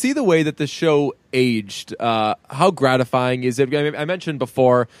 To see the way that the show aged, how gratifying is it? I mentioned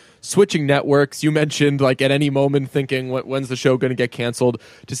before, switching networks. You mentioned at any moment thinking, when's the show going to get canceled?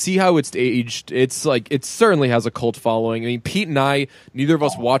 To see how it's aged, it's it certainly has a cult following. I mean, Pete and I, neither of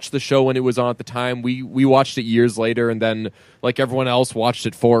us watched the show when it was on at the time. We watched it years later, and then like everyone else, watched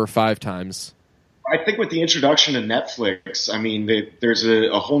it 4 or 5 times. I think with the introduction of Netflix, I mean, there's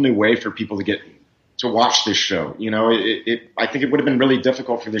a whole new way for people to get to watch this show. I think it would have been really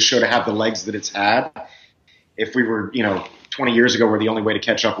difficult for this show to have the legs that it's had if we were, 20 years ago, where the only way to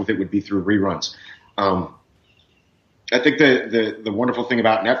catch up with it would be through reruns. I think the wonderful thing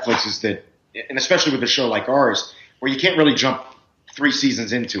about Netflix is that, and especially with a show like ours, where you can't really jump 3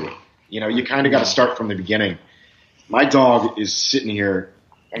 seasons into it. You kind of got to start from the beginning. My dog is sitting here,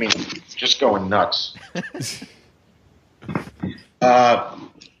 I mean, just going nuts.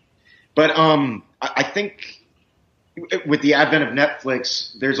 But I think with the advent of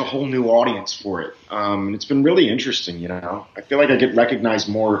Netflix, there's a whole new audience for it. And it's been really interesting, I feel like I get recognized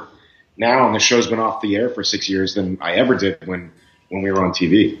more now, and the show's been off the air for 6 years than I ever did when we were on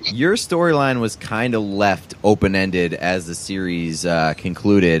TV. Your storyline was kind of left open-ended as the series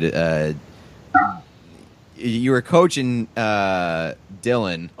concluded. You were coaching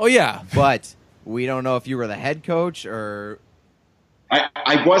Dylan. Oh, yeah. But we don't know if you were the head coach or...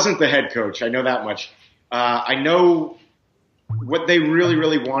 I wasn't the head coach. I know that much. I know what they really,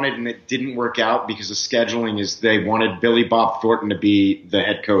 really wanted, and it didn't work out because of scheduling, is they wanted Billy Bob Thornton to be the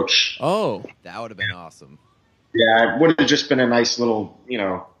head coach. Oh. That would have been awesome. Yeah, it would have just been a nice little,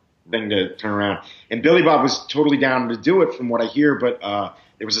 thing to turn around. And Billy Bob was totally down to do it from what I hear, but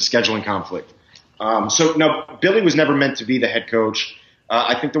there was a scheduling conflict. So, no, Billy was never meant to be the head coach.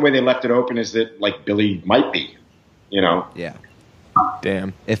 I think the way they left it open is that, Billy might be, Yeah.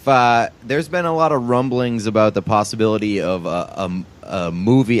 Damn. If there's been a lot of rumblings about the possibility of a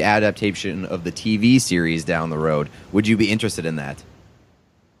movie adaptation of the TV series down the road, would you be interested in that?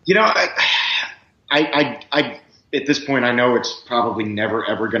 I at this point, I know it's probably never,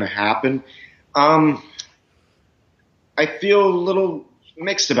 ever going to happen. I feel a little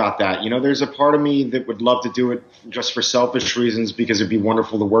mixed about that. You know, there's a part of me that would love to do it just for selfish reasons because it'd be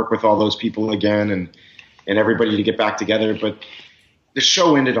wonderful to work with all those people again and everybody to get back together. But the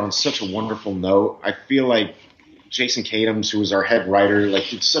show ended on such a wonderful note. I feel like Jason Katims, who was our head writer, like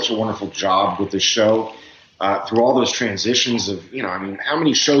did such a wonderful job with the show through all those transitions of, you know, I mean, how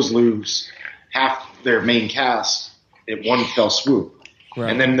many shows lose half their main cast at one fell swoop? Right.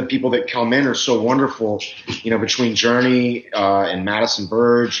 And then the people that come in are so wonderful, you know, between Journey and Madison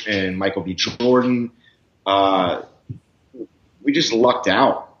Burge and Michael B. Jordan. We just lucked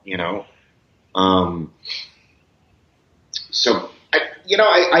out, you know. So,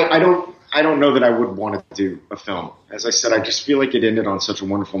 I don't know that I would want to do a film. As I said, I just feel like it ended on such a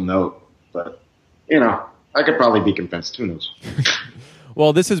wonderful note. But, you know, I could probably be convinced. Who knows?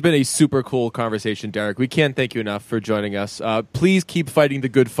 Well, this has been a super cool conversation, Derek. We can't thank you enough for joining us. Please keep fighting the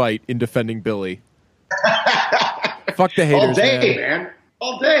good fight in defending Billy. Fuck the haters, all day, man.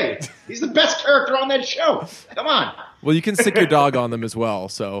 All day. He's the best character on that show. Come on. Well, you can sick your dog on them as well.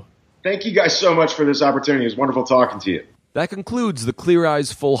 So, thank you guys so much for this opportunity. It was wonderful talking to you. That concludes the Clear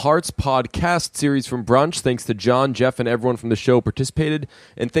Eyes Full Hearts podcast series from Brunch. Thanks to John, Jeff, and everyone from the show participated.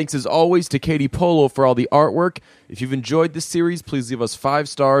 And thanks as always to Katie Polo for all the artwork. If you've enjoyed this series, please leave us 5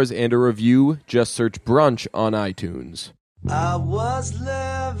 stars and a review. Just search Brunch on iTunes. I was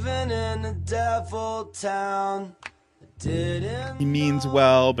living in a devil town. He means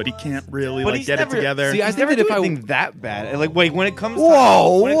well, but he can't really get it together. See, I never do anything that bad. Like, wait, when it comes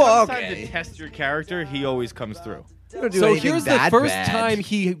time to test your character, he always comes through. So here's the first time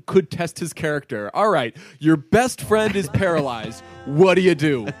he could test his character. All right, your best friend is paralyzed. What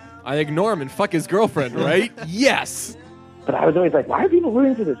do? I ignore him and fuck his girlfriend, right? Yes. But I was always like, why are people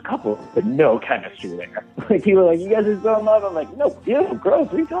rooting for this couple? But no chemistry there. Like, people were like, you guys are so in love. I'm like, no, ew, gross.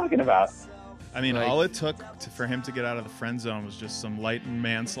 What are you talking about? I mean, all it took for him to get out of the friend zone was just some light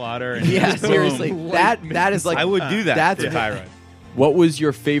manslaughter. And yeah, seriously. That is like... I would do that. That's Tyrone. What was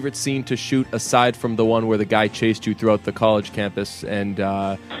your favorite scene to shoot aside from the one where the guy chased you throughout the college campus and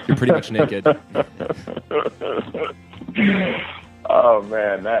you're pretty much naked? Oh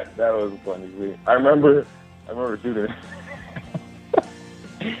man, that was a funny scene. I remember shooting.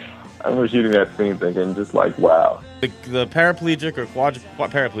 I remember shooting that scene, thinking just like, wow. The paraplegic or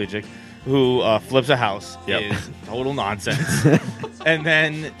paraplegic who flips a house is total nonsense.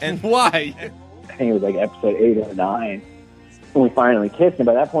 and why? I think it was like episode 8 or 9. When we finally kissed, and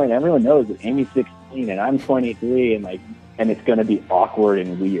by that point, everyone knows that Amy's 16 and I'm 23, and it's going to be awkward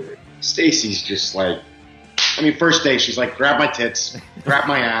and weird. Stacy's just like, I mean, first day, she's like, grab my tits, grab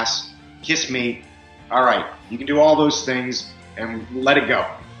my ass, kiss me. All right, you can do all those things and let it go.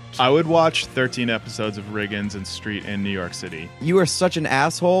 I would watch 13 episodes of Riggins and Street in New York City. You are such an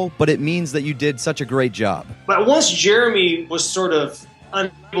asshole, but it means that you did such a great job. But once Jeremy was sort of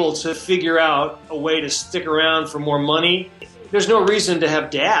unable to figure out a way to stick around for more money, there's no reason to have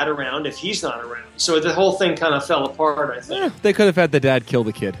Dad around if he's not around. So the whole thing kind of fell apart, I think. They could have had the dad kill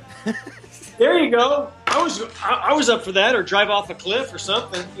the kid. There you go. I was up for that, or drive off a cliff or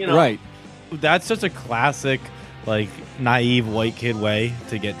something. You know. Right. That's such a classic, like, naive white kid way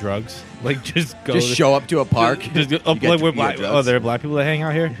to get drugs. Like, just show up to a park. There are black people that hang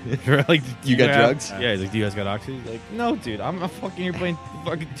out here. Like, you got drugs? Yeah, he's like, do you guys got oxy? He's like, no, dude, I'm fucking here playing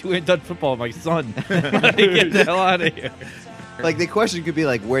fucking 2-hand touch football with my son. Like, get the hell out of here. Like, the question could be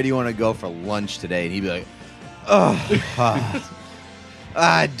like, where do you want to go for lunch today? And he'd be like,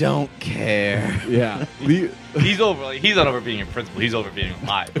 I don't care. Yeah. He's not over being a principal. He's over being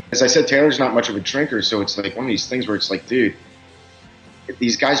alive. As I said, Taylor's not much of a drinker, so it's like one of these things where it's like, dude,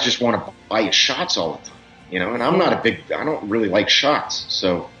 these guys just want to buy you shots all the time, you know? And I don't really like shots.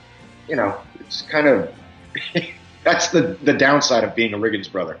 So, you know, it's kind of, that's the downside of being a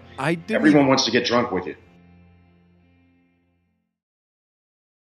Riggins brother. Everyone wants to get drunk with you.